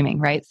keep screaming,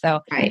 right? So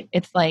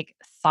It's like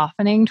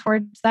softening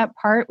towards that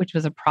part, which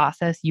was a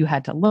process you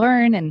had to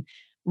learn. And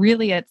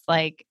really, it's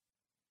like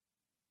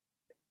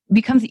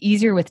becomes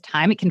easier with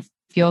time. It can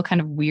feel kind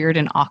of weird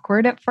and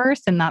awkward at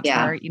first. And that's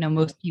where,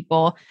 most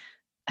people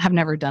have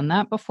never done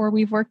that before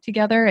we've worked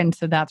together. And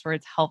so that's where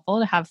it's helpful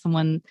to have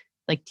someone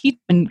like teach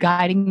and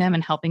guiding them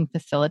and helping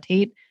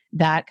facilitate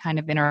that kind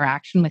of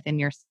interaction within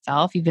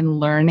yourself, even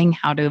learning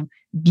how to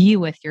be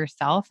with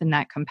yourself in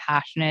that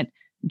compassionate,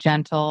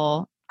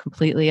 gentle,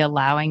 completely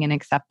allowing and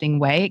accepting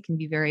way. It can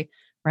be very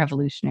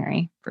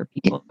revolutionary for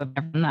people who have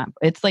never done that.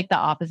 It's like the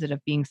opposite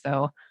of being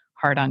so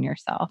hard on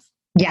yourself.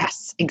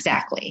 Yes,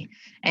 exactly.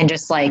 And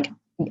just like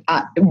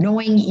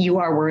knowing you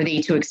are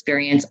worthy to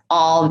experience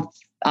all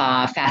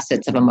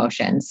facets of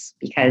emotions,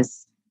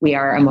 because we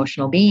are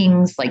emotional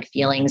beings, like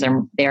feelings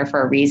are there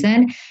for a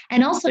reason.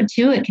 And also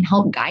too, it can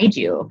help guide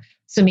you.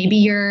 So maybe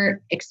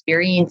you're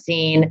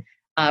experiencing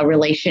a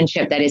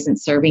relationship that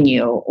isn't serving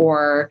you,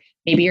 or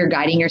maybe you're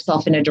guiding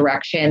yourself in a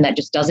direction that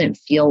just doesn't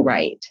feel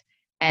right.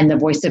 And the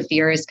voice of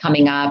fear is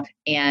coming up,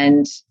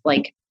 and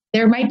like,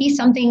 there might be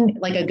something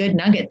like a good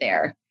nugget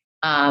there.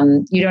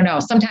 You don't know.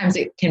 Sometimes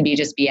it can be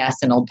just BS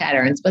and old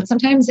patterns, but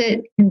sometimes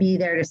it can be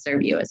there to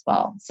serve you as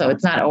well. So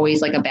it's not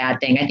always like a bad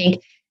thing. I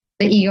think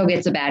the ego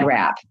gets a bad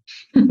rap.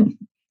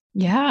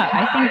 Yeah,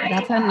 I think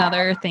that's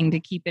another thing to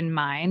keep in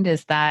mind,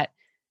 is that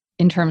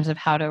in terms of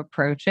how to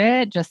approach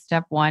it, just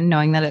step one,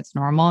 knowing that it's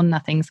normal,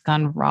 nothing's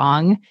gone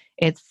wrong.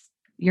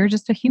 You're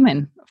just a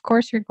human. Of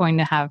course, you're going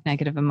to have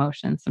negative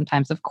emotions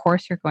sometimes. Of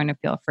course, you're going to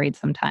feel afraid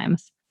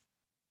sometimes.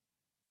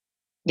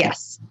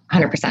 Yes,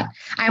 100%.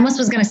 I almost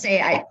was going to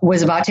say, I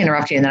was about to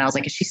interrupt you, and then I was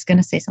like, is she going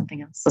to say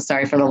something else? So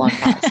sorry for the long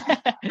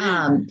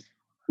pause.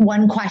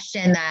 One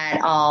question that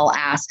I'll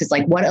ask is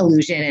like, what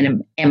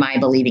illusion am I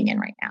believing in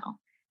right now?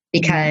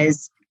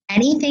 Because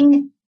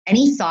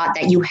any thought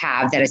that you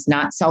have that is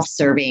not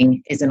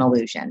self-serving is an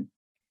illusion.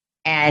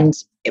 And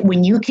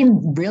when you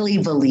can really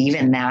believe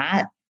in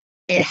that,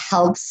 it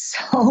helps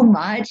so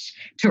much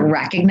to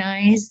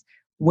recognize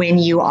when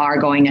you are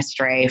going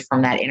astray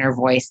from that inner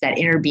voice, that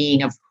inner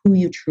being of who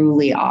you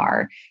truly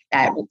are,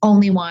 that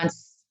only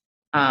wants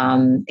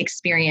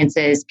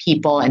experiences,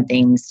 people, and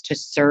things to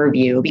serve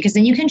you, because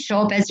then you can show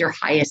up as your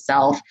highest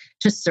self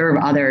to serve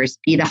others,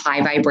 be the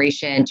high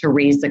vibration to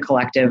raise the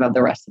collective of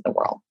the rest of the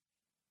world.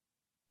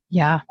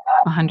 Yeah,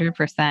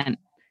 100%.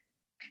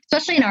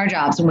 Especially in our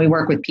jobs when we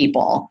work with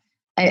people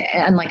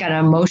and like an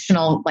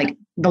emotional, like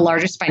the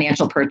largest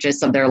financial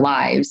purchase of their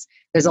lives,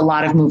 there's a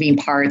lot of moving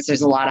parts.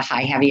 There's a lot of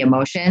high, heavy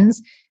emotions.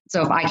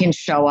 So if I can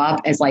show up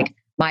as like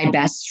my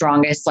best,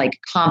 strongest, like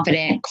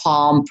confident,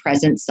 calm,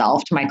 present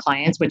self to my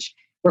clients, which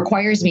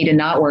requires me to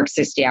not work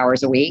 60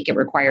 hours a week. It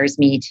requires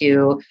me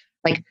to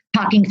like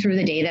talking through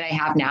the day that I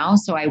have now.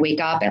 So I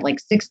wake up at like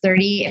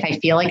 6:30. If I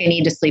feel like I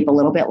need to sleep a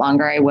little bit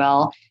longer, I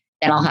will.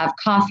 Then I'll have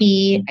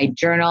coffee, I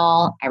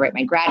journal, I write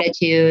my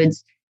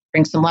gratitudes,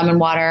 drink some lemon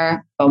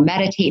water, go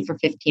meditate for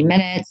 15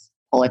 minutes,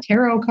 pull a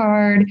tarot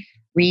card,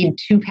 read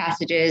 2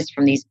 passages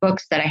from these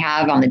books that I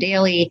have on the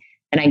daily.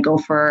 And I go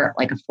for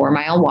like a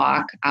 4-mile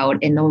walk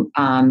out in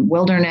the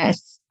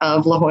wilderness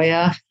of La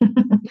Jolla.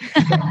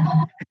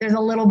 There's a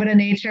little bit of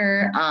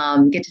nature,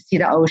 get to see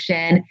the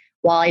ocean.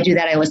 While I do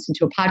that, I listen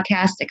to a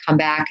podcast, I come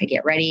back, I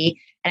get ready,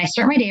 and I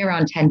start my day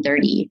around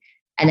 10:30.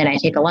 And then I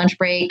take a lunch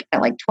break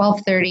at like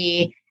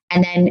 12:30.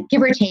 And then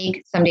give or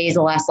take, some days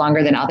will last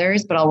longer than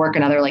others, but I'll work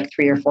another like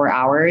 3 or 4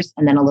 hours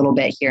and then a little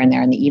bit here and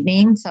there in the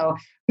evening. So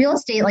real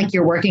estate, like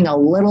you're working a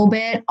little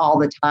bit all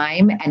the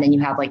time. And then you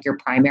have like your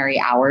primary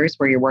hours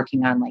where you're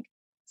working on like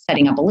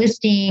setting up a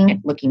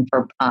listing, looking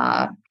for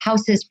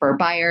houses for a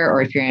buyer,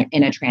 or if you're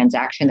in a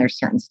transaction, there's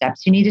certain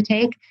steps you need to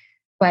take.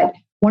 But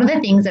one of the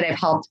things that have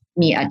helped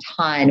me a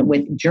ton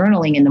with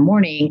journaling in the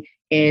morning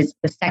is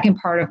the second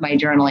part of my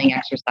journaling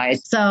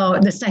exercise. So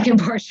the second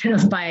portion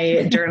of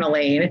my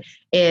journaling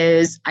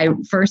is I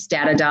first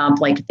data dump,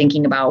 like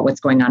thinking about what's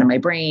going on in my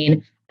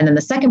brain. And then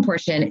the second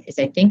portion is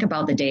I think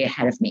about the day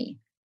ahead of me.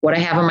 what I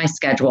have on my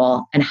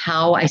schedule, and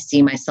how I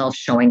see myself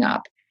showing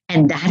up.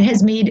 And that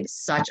has made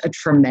such a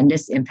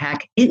tremendous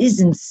impact. It is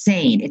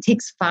insane. It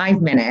takes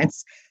 5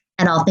 minutes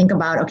and I'll think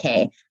about,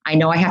 okay, I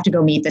know I have to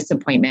go meet this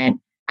appointment.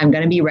 I'm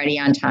going to be ready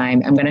on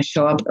time. I'm going to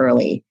show up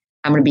early.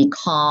 I'm going to be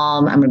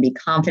calm. I'm going to be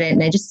confident.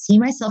 And I just see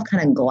myself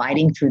kind of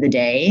gliding through the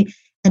day.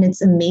 And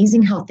it's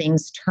amazing how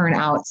things turn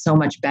out so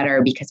much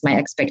better because my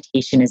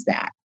expectation is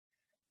that.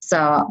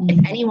 So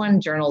if anyone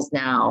journals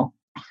now,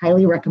 I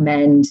highly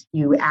recommend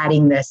you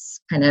adding this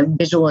kind of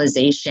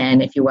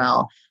visualization, if you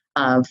will,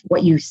 of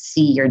what you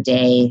see your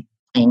day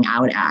playing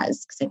out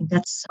as, because I think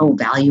that's so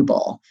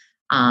valuable.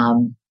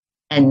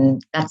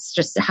 And that's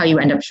just how you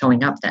end up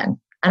showing up then.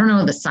 I don't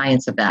know the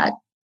science of that,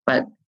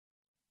 but.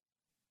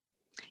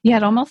 Yeah,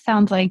 it almost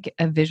sounds like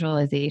a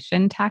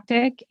visualization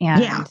tactic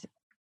and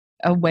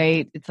a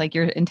way, it's like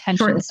your intention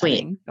short and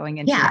sweet going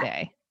into your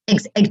day.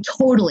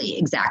 Totally,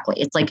 exactly.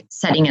 It's like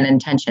setting an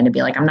intention to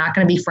be like, I'm not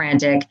going to be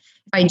frantic.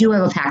 If I do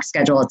have a packed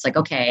schedule, it's like,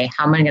 okay,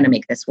 how am I going to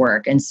make this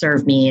work and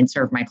serve me and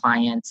serve my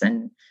clients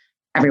and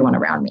everyone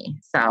around me?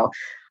 So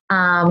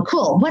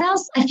cool. What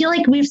else? I feel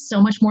like we have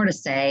so much more to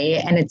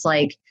say. And it's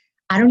like,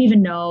 I don't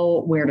even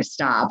know where to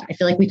stop. I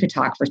feel like we could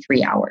talk for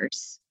 3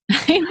 hours.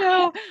 I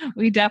know.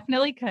 We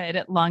definitely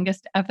could.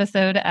 Longest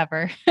episode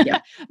ever.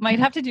 Yep. Might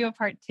have to do a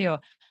part 2.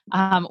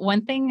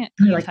 One thing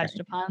you touched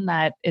upon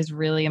that is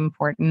really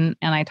important,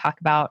 and I talk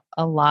about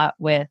a lot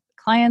with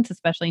clients,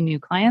 especially new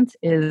clients,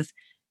 is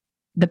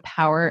the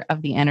power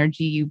of the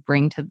energy you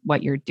bring to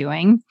what you're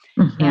doing.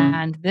 Mm-hmm.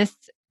 And this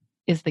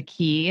is the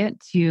key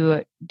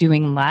to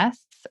doing less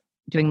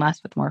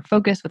with more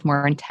focus, with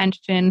more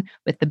intention,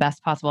 with the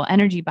best possible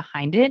energy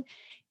behind it,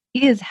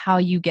 is how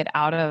you get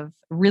out of,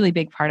 really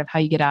big part of how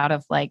you get out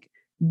of like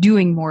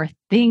doing more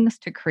things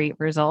to create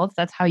results.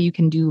 That's how you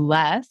can do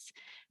less.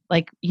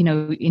 Like, you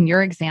know, in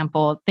your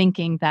example,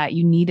 thinking that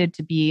you needed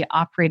to be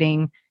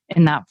operating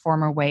in that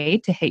former way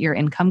to hit your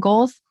income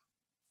goals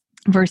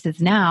versus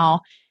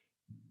now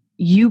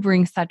you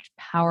bring such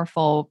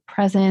powerful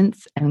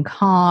presence and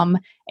calm.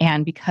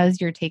 And because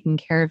you're taking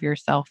care of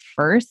yourself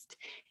first,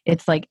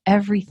 it's like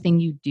everything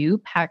you do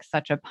packs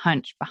such a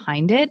punch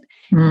behind it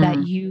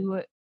that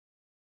you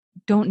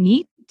don't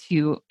need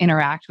to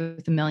interact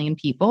with a million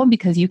people,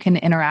 because you can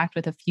interact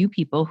with a few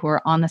people who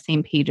are on the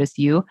same page as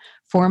you,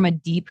 form a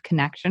deep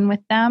connection with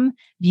them,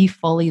 be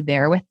fully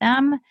there with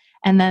them.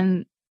 And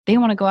then they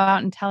want to go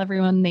out and tell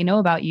everyone they know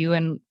about you.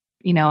 And,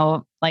 you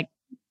know, like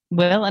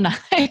Will and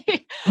I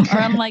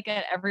are on like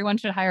a everyone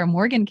should hire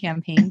Morgan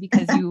campaign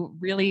because you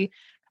really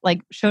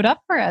like showed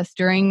up for us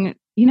during,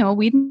 you know,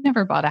 we'd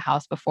never bought a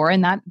house before.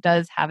 And that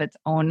does have its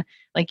own,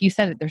 like you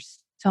said, there's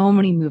so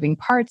many moving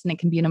parts and it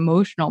can be an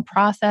emotional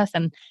process.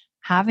 And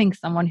having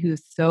someone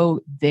who's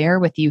so there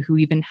with you, who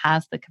even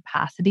has the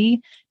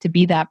capacity to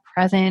be that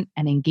present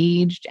and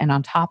engaged and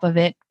on top of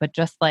it, but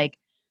just like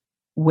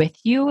with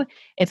you,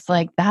 it's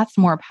like that's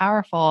more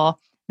powerful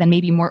than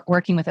maybe more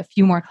working with a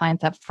few more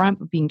clients up front,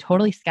 but being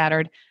totally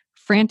scattered,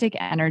 frantic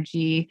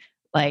energy,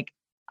 like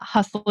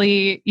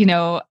hustly, you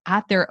know,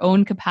 at their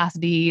own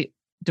capacity,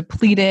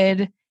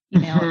 depleted, you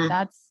know,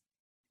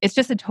 it's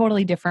just a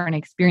totally different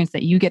experience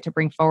that you get to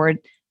bring forward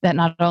that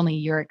not only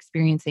you're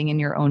experiencing in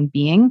your own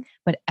being,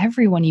 but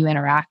everyone you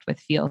interact with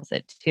feels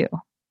it too.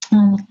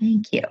 Oh,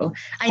 thank you.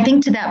 I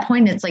think to that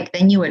point, it's like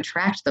then you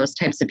attract those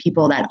types of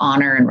people that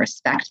honor and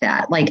respect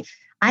that. Like,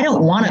 I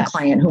don't want a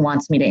client who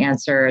wants me to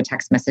answer a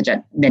text message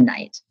at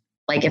midnight.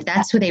 Like, if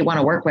that's who they want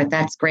to work with,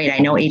 that's great. I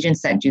know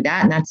agents that do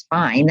that, and that's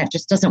fine. That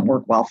just doesn't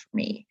work well for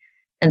me.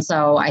 And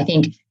so I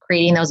think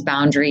creating those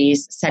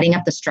boundaries, setting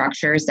up the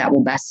structures that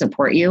will best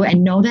support you,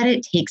 and know that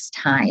it takes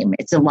time.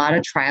 It's a lot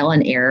of trial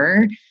and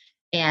error.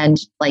 And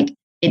like,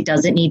 it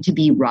doesn't need to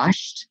be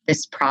rushed.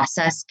 This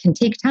process can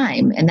take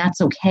time, and that's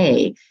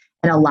okay.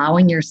 And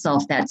allowing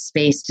yourself that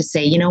space to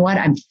say, you know what,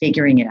 I'm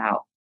figuring it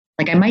out.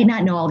 Like, I might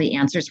not know all the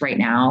answers right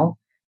now,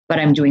 but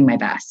I'm doing my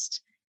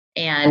best.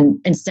 And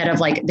instead of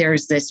like,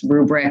 there's this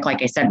rubric,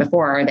 like I said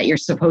before, that you're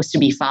supposed to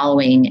be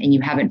following and you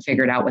haven't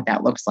figured out what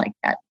that looks like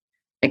yet.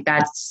 Like,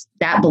 that's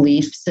that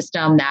belief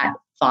system, that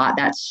thought,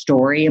 that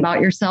story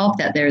about yourself,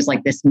 that there's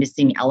like this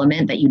missing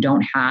element that you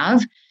don't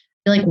have.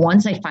 I feel like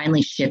once I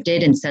finally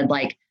shifted and said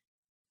like,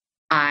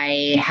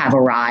 I have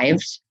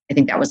arrived, I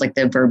think that was like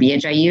the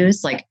verbiage I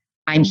used, like,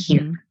 I'm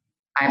here.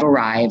 I've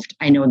arrived.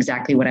 I know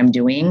exactly what I'm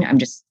doing. I'm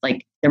just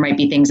like, there might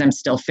be things I'm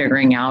still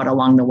figuring out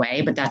along the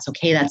way, but that's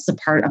okay. That's the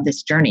part of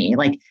this journey.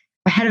 Like, if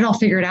I had it all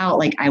figured out,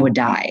 like, I would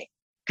die,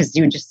 because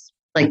you just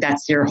like,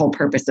 that's your whole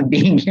purpose of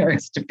being here,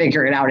 is to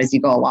figure it out as you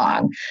go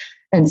along.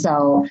 And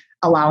so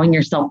allowing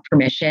yourself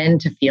permission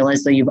to feel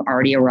as though you've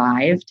already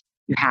arrived,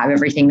 you have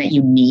everything that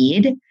you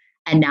need.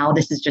 And now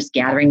this is just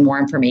gathering more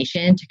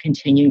information to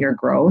continue your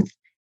growth.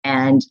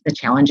 And the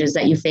challenges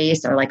that you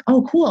face are like,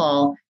 oh,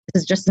 cool.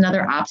 This is just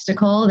another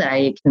obstacle that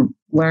I can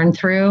learn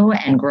through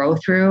and grow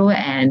through.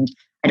 And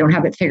I don't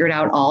have it figured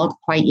out all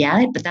quite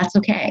yet, but that's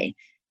okay.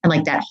 And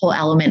like, that whole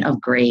element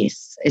of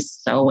grace is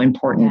so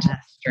important to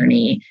this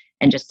journey,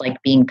 and just like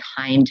being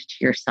kind to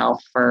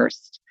yourself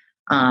first.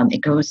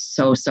 It goes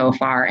so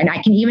far. And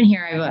I can even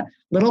hear, I have a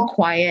little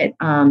quiet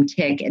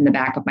tick in the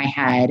back of my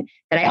head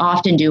that I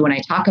often do when I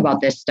talk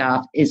about this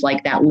stuff, is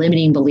like that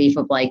limiting belief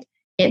of like,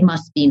 it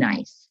must be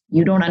nice.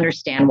 You don't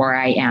understand where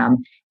I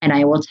am. And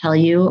I will tell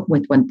you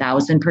with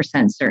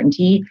 1000%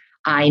 certainty,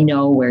 I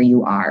know where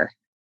you are.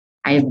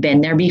 I have been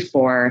there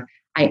before.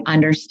 I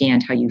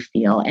understand how you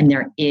feel, and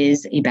there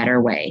is a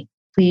better way.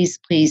 Please,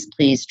 please,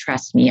 please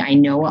trust me. I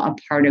know a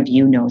part of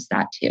you knows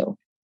that too.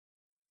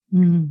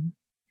 Mm.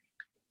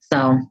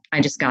 So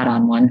I just got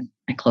on one.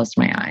 I closed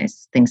my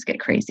eyes. Things get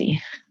crazy.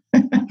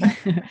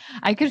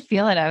 I could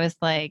feel it. I was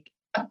like,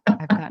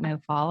 I've got no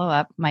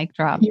follow-up. Mic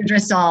drop. You're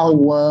just all,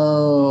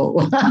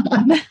 whoa.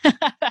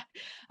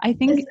 I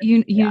think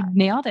you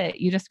nailed it.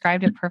 You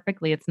described it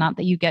perfectly. It's not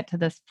that you get to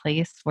this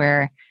place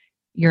where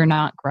you're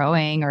not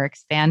growing or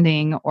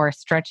expanding or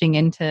stretching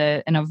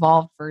into an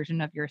evolved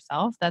version of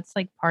yourself. That's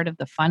like part of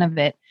the fun of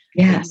it.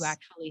 Yes. That you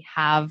actually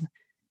have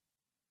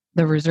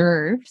the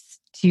reserves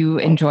to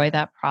enjoy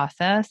that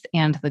process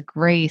and the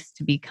grace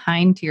to be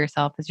kind to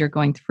yourself as you're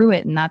going through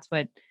it. And that's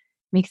what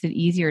makes it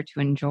easier to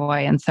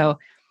enjoy. And so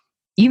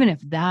even if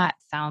that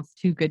sounds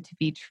too good to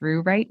be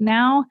true right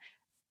now,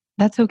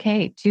 that's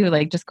okay too.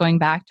 Like just going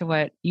back to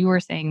what you were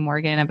saying,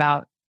 Morgan,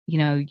 about,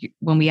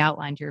 when we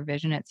outlined your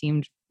vision, it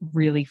seemed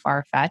really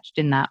far-fetched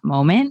in that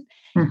moment.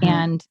 Mm-hmm.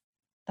 And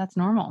that's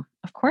normal.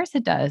 Of course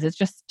it does. It's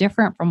just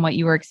different from what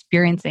you were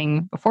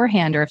experiencing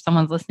beforehand. Or if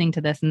someone's listening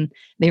to this and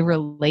they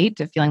relate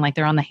to feeling like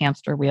they're on the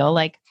hamster wheel,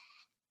 like,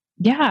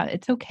 yeah,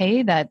 it's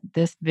okay that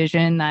this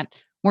vision that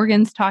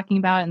Morgan's talking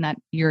about and that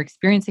you're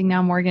experiencing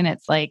now, Morgan,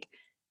 it's like,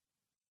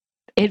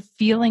 it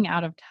feeling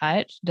out of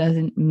touch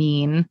doesn't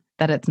mean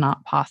that it's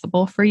not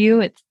possible for you.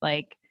 It's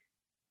like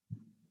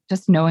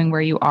just knowing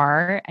where you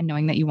are and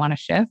knowing that you want to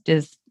shift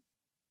is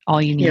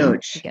all you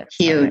need to get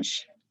started.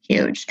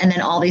 Huge. And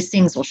then all these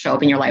things will show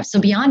up in your life. So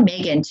beyond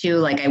Megan too,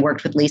 like I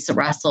worked with Lisa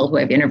Russell, who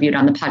I've interviewed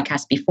on the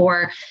podcast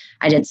before.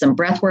 I did some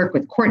breath work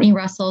with Courtney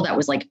Russell. That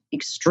was like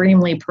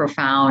extremely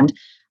profound.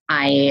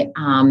 I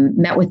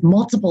met with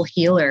multiple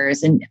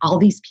healers, and all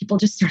these people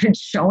just started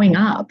showing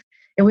up.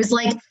 It was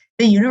like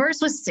the universe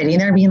was sitting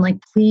there being like,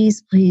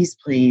 please, please,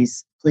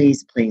 please,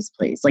 please, please,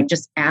 please, like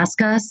just ask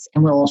us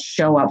and we'll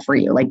show up for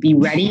you. Like be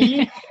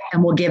ready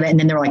and we'll give it. And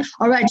then they're like,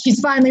 all right,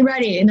 she's finally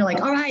ready. And they're like,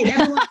 all right,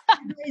 everyone,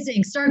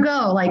 amazing, start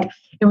go. Like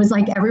it was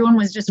like everyone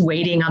was just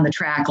waiting on the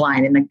track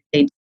line, and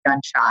they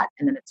gunshot,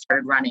 and then it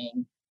started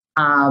running.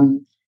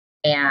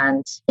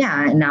 And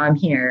now I'm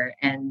here,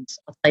 and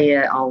I'll tell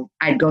you,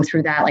 I'd go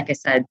through that, like I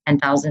said,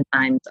 10,000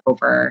 times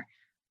over.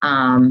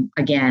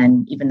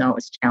 Again, even though it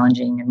was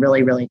challenging and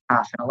really, really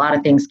tough, and a lot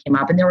of things came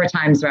up, and there were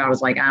times where I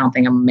was like, I don't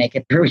think I'm gonna make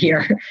it through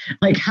here.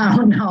 Like, I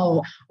don't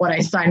know what I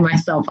signed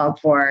myself up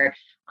for.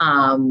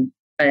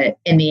 But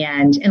in the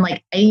end, and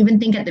like, I even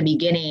think at the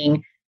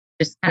beginning,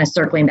 just kind of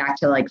circling back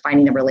to like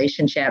finding the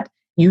relationship,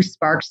 you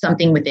sparked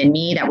something within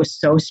me that was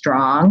so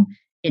strong.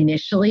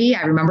 Initially,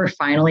 I remember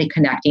finally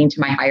connecting to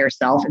my higher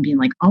self and being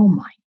like, oh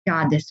my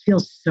God, this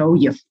feels so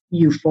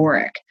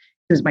euphoric.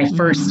 It was my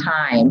first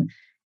time.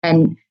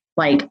 And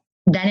like,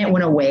 then it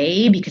went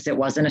away because it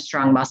wasn't a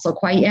strong muscle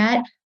quite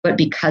yet. But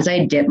because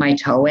I dipped my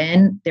toe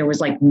in, there was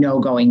like no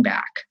going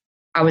back.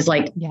 I was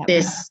like,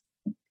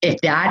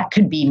 if that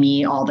could be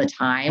me all the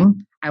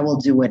time, I will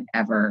do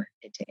whatever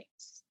it takes.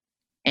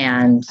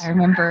 And I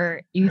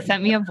remember you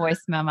sent me a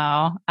voice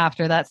memo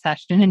after that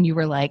session, and you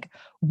were like,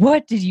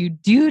 what did you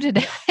do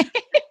today?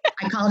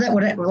 I called it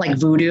like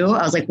voodoo.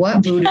 I was like,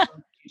 what voodoo did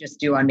you just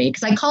do on me?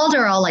 Because I called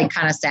her all like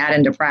kind of sad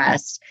and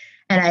depressed.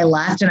 And I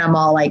left, and I'm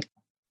all like,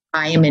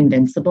 I am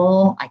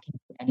invincible. I can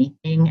do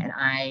anything, and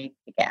I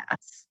kick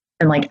ass.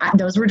 And like,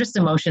 those were just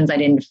emotions I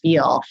didn't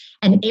feel.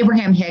 And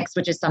Abraham Hicks,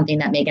 which is something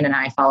that Megan and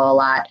I follow a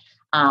lot,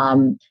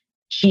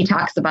 they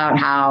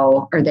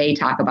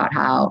talk about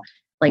how,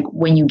 like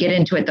when you get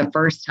into it the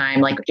first time,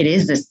 like it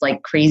is this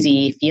like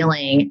crazy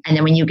feeling. And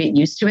then when you get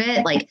used to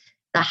it, like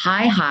the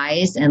high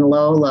highs and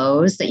low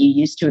lows that you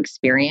used to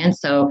experience.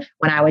 So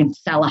when I would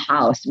sell a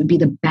house, it would be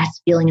the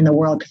best feeling in the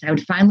world because I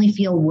would finally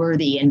feel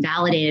worthy and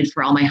validated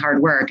for all my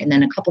hard work. And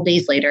then a couple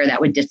days later,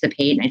 that would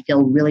dissipate and I'd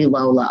feel really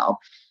low.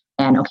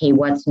 And okay,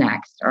 what's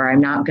next? Or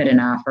I'm not good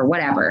enough or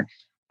whatever.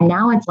 And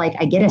now it's like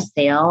I get a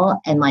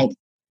sale and like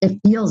it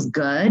feels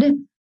good,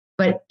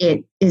 but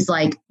it is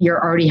like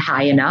you're already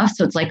high enough.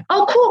 So it's like,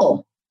 oh,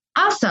 cool.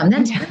 Awesome.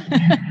 That's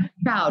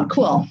proud.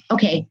 Cool.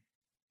 Okay.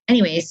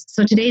 Anyways,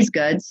 so today's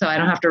good. So I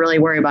don't have to really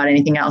worry about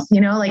anything else.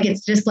 Like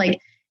it's just like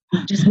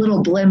just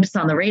little blimps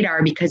on the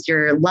radar because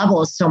your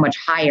level is so much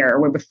higher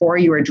where before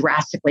you were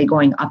drastically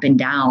going up and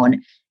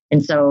down.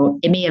 And so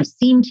it may have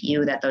seemed to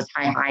you that those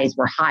high highs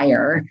were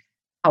higher.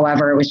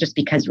 However, it was just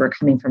because you were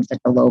coming from such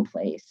a low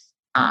place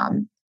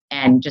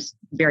and just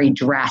very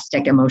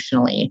drastic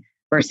emotionally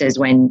versus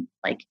when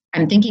like,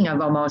 I'm thinking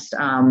of almost,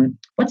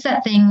 what's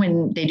that thing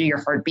when they do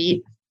your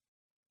heartbeat?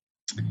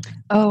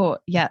 Oh,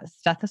 yeah.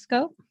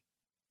 Stethoscope?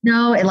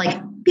 No, it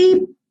like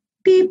beep,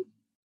 beep,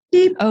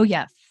 beep. Oh,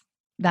 yes.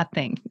 That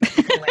thing.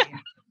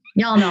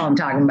 Y'all know what I'm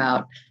talking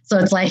about. So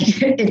it's like,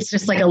 it's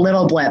just like a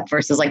little blip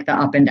versus like the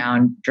up and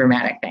down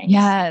dramatic things.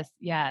 Yes.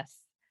 Yes.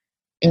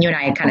 And you and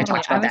I kind of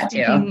talked about that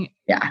too.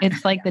 Yeah.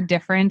 It's like the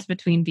difference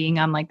between being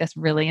on like this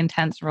really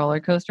intense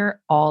roller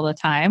coaster all the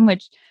time,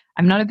 which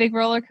I'm not a big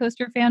roller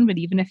coaster fan, but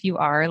even if you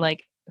are,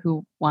 like,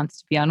 who wants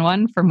to be on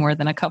one for more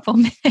than a couple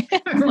minutes,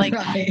 like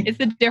Right. it's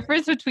the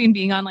difference between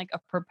being on like a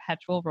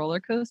perpetual roller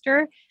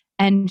coaster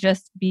and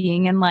just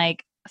being in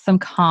like some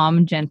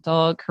calm,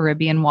 gentle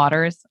Caribbean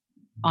waters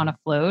on a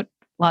float.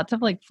 Lots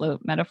of like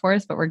float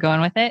metaphors, but we're going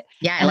with it.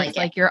 Yeah, I And like it's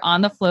it. like you're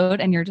on the float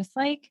and you're just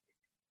like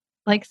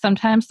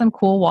sometimes some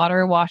cool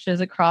water washes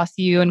across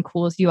you and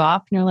cools you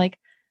off, and you're like,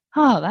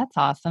 oh, that's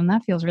awesome.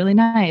 That feels really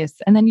nice.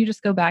 And then you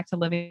just go back to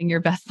living your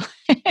best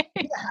life.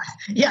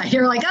 Yeah,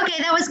 you're like,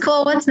 okay, that was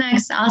cool. What's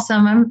next?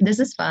 Awesome. This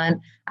is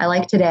fun. I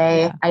like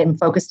today. Yeah. I am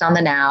focused on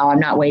the now. I'm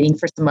not waiting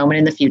for some moment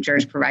in the future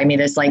to provide me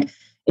this like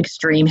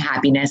extreme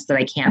happiness that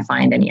I can't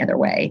find any other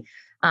way.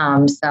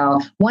 So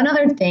one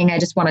other thing I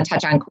just want to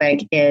touch on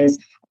quick is,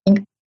 I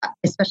think,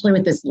 especially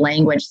with this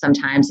language,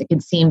 sometimes it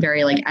can seem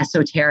very like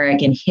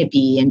esoteric and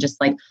hippie and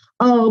just like,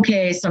 oh,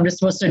 okay, so I'm just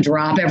supposed to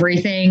drop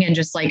everything and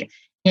just like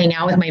hang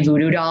out with my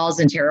voodoo dolls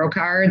and tarot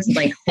cards,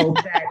 like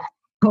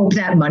hope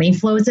that money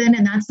flows in.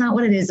 And that's not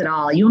what it is at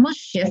all. You almost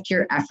shift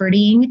your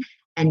efforting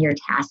and your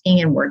tasking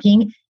and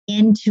working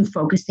into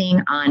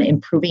focusing on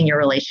improving your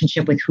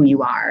relationship with who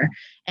you are.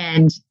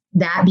 And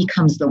that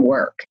becomes the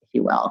work, if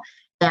you will.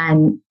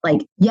 And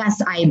like,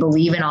 yes, I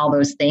believe in all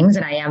those things,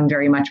 and I am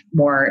very much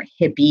more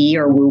hippie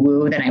or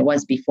woo-woo than I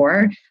was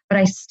before, but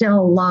I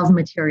still love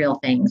material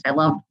things. I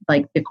love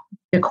like the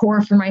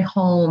decor for my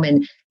home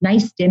and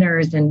nice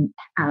dinners and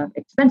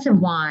expensive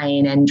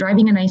wine and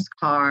driving a nice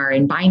car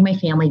and buying my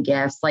family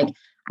gifts. Like,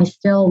 I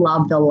still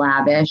love the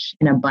lavish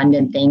and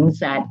abundant things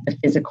that the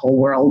physical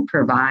world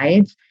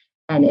provides.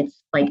 And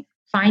it's like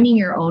finding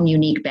your own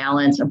unique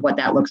balance of what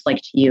that looks like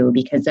to you,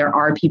 because there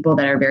are people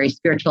that are very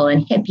spiritual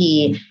and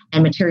hippie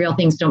and material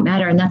things don't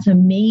matter. And that's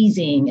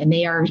amazing. And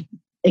they are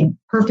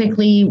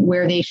perfectly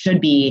where they should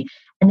be.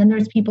 And then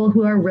there's people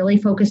who are really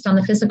focused on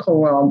the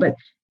physical world. But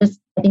just,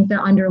 I think the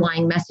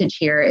underlying message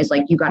here is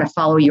like, you got to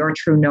follow your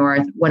true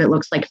north, what it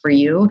looks like for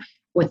you,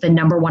 with the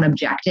number one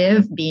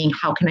objective being,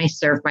 how can I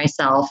serve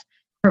myself,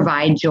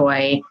 provide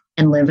joy,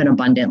 and live an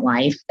abundant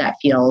life that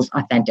feels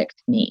authentic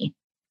to me.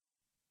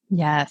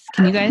 Yes.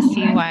 Can you guys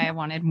see why I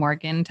wanted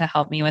Morgan to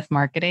help me with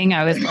marketing?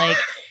 I was like,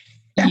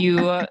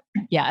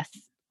 yes,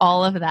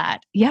 all of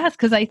that. Yes,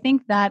 because I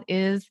think that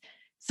is,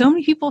 so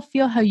many people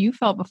feel how you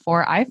felt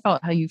before. I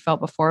felt how you felt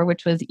before,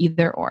 which was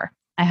either or.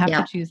 I have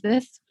to choose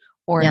this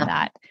or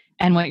that.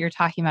 And what you're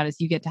talking about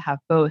is you get to have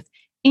both.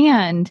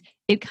 And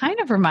it kind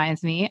of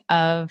reminds me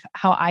of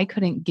how I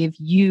couldn't give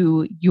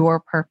you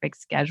your perfect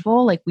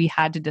schedule. Like, we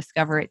had to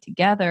discover it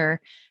together,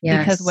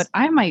 because what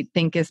I might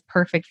think is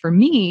perfect for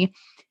me,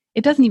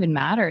 it doesn't even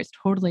matter. It's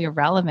totally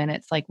irrelevant.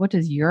 It's like, what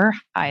does your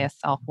highest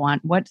self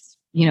want? What's,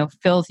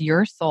 fills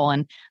your soul?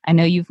 And I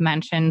know you've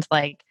mentioned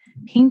like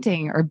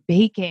painting or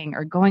baking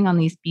or going on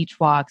these beach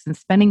walks and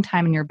spending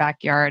time in your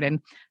backyard.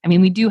 And I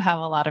mean, we do have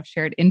a lot of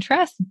shared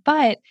interests,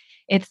 but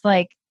it's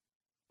like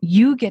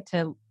you get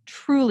to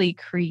truly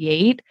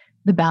create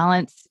the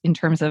balance in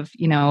terms of,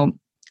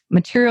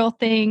 material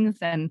things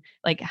and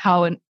like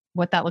how and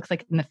what that looks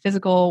like in the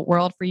physical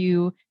world for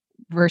you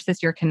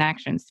versus your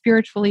connection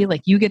spiritually.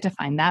 Like, you get to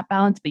find that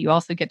balance, but you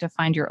also get to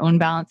find your own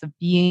balance of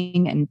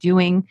being and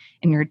doing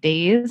in your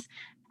days.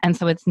 And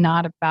so it's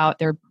not about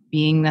there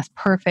being this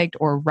perfect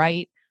or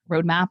right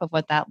roadmap of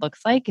what that looks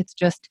like. It's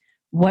just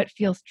what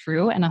feels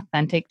true and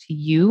authentic to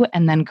you,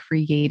 and then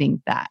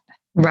creating that.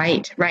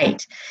 Right.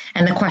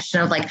 And the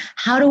question of like,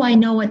 how do I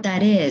know what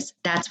that is?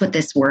 That's what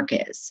this work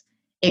is.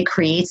 It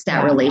creates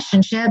that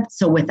relationship.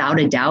 So without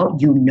a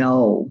doubt,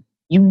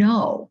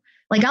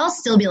 like, I'll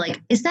still be like,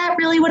 is that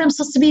really what I'm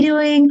supposed to be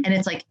doing? And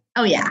it's like,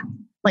 oh yeah,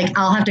 like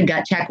I'll have to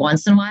gut check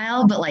once in a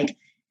while, but like,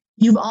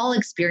 you've all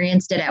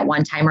experienced it at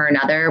one time or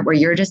another where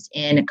you're just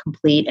in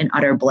complete and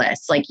utter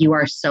bliss. Like, you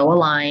are so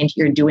aligned,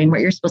 you're doing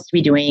what you're supposed to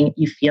be doing.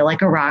 You feel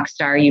like a rock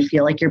star. You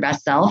feel like your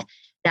best self.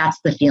 That's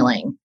the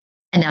feeling.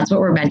 And that's what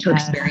we're meant to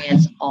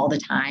experience all the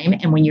time.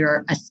 And when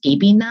you're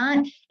escaping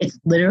that, it's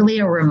literally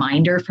a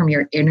reminder from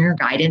your inner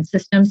guidance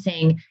system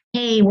saying,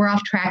 hey, we're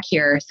off track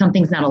here.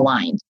 Something's not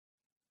aligned.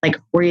 Like,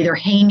 we're either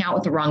hanging out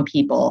with the wrong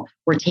people,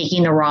 we're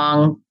taking the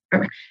wrong.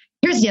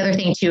 Here's the other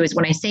thing too, is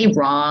when I say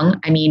wrong,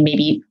 I mean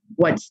maybe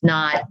what's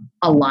not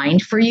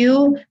aligned for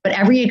you, but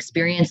every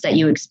experience that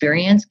you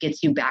experience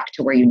gets you back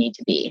to where you need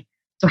to be.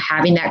 So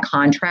having that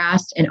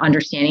contrast and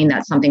understanding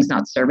that something's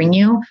not serving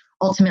you,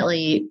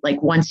 ultimately,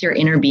 like, once your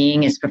inner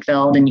being is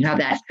fulfilled and you have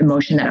that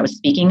emotion that I was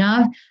speaking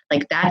of,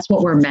 like, that's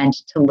what we're meant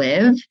to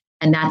live.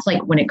 And that's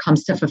like, when it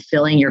comes to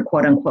fulfilling your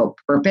quote unquote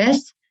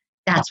purpose,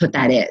 that's what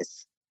that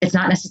is. It's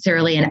not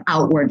necessarily an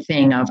outward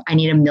thing of, I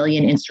need 1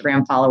 million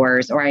Instagram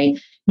followers, or I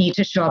need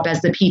to show up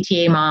as the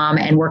PTA mom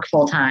and work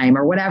full time,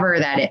 or whatever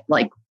that it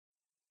like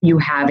you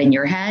have in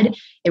your head.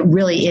 It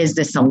really is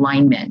this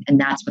alignment. And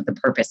that's what the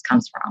purpose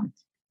comes from.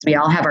 So we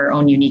all have our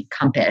own unique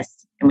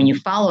compass. And when you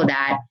follow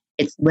that,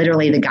 It's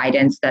literally the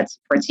guidance that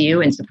supports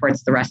you and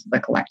supports the rest of the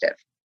collective.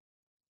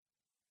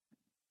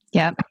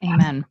 Yep.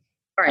 Amen.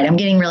 All right. I'm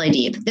getting really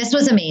deep. This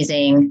was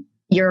amazing.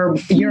 You're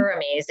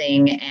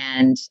amazing.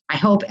 And I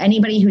hope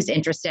anybody who's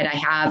interested, I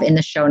have in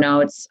the show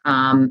notes,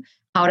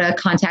 how to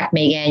contact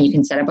Megan. You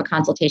can set up a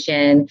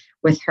consultation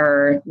with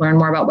her, learn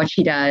more about what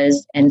she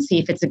does, and see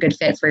if it's a good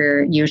fit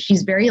for you.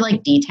 She's very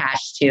like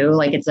detached too.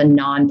 Like it's a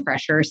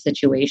non-pressure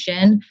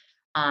situation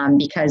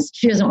because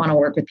she doesn't want to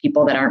work with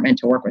people that aren't meant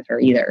to work with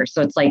her either.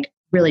 So it's like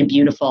really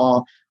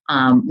beautiful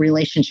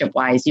relationship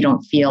wise. You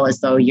don't feel as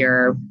though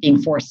you're being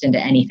forced into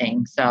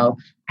anything. So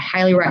I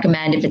highly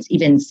recommend, if it's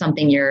even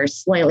something you're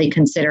slightly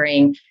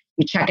considering,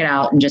 you check it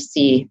out and just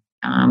see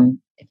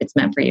if it's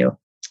meant for you.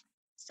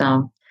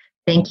 So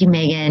thank you,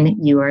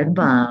 Megan. You are the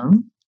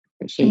bomb.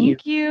 Appreciate you.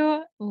 Thank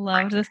you.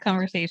 Loved this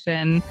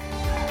conversation.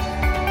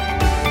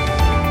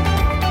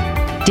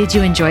 Did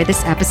you enjoy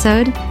this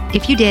episode?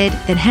 If you did,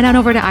 then head on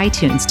over to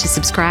iTunes to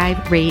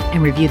subscribe, rate,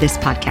 and review this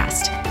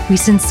podcast. We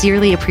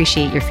sincerely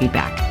appreciate your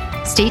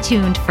feedback. Stay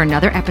tuned for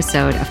another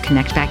episode of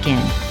Connect Back In,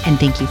 and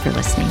thank you for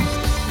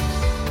listening.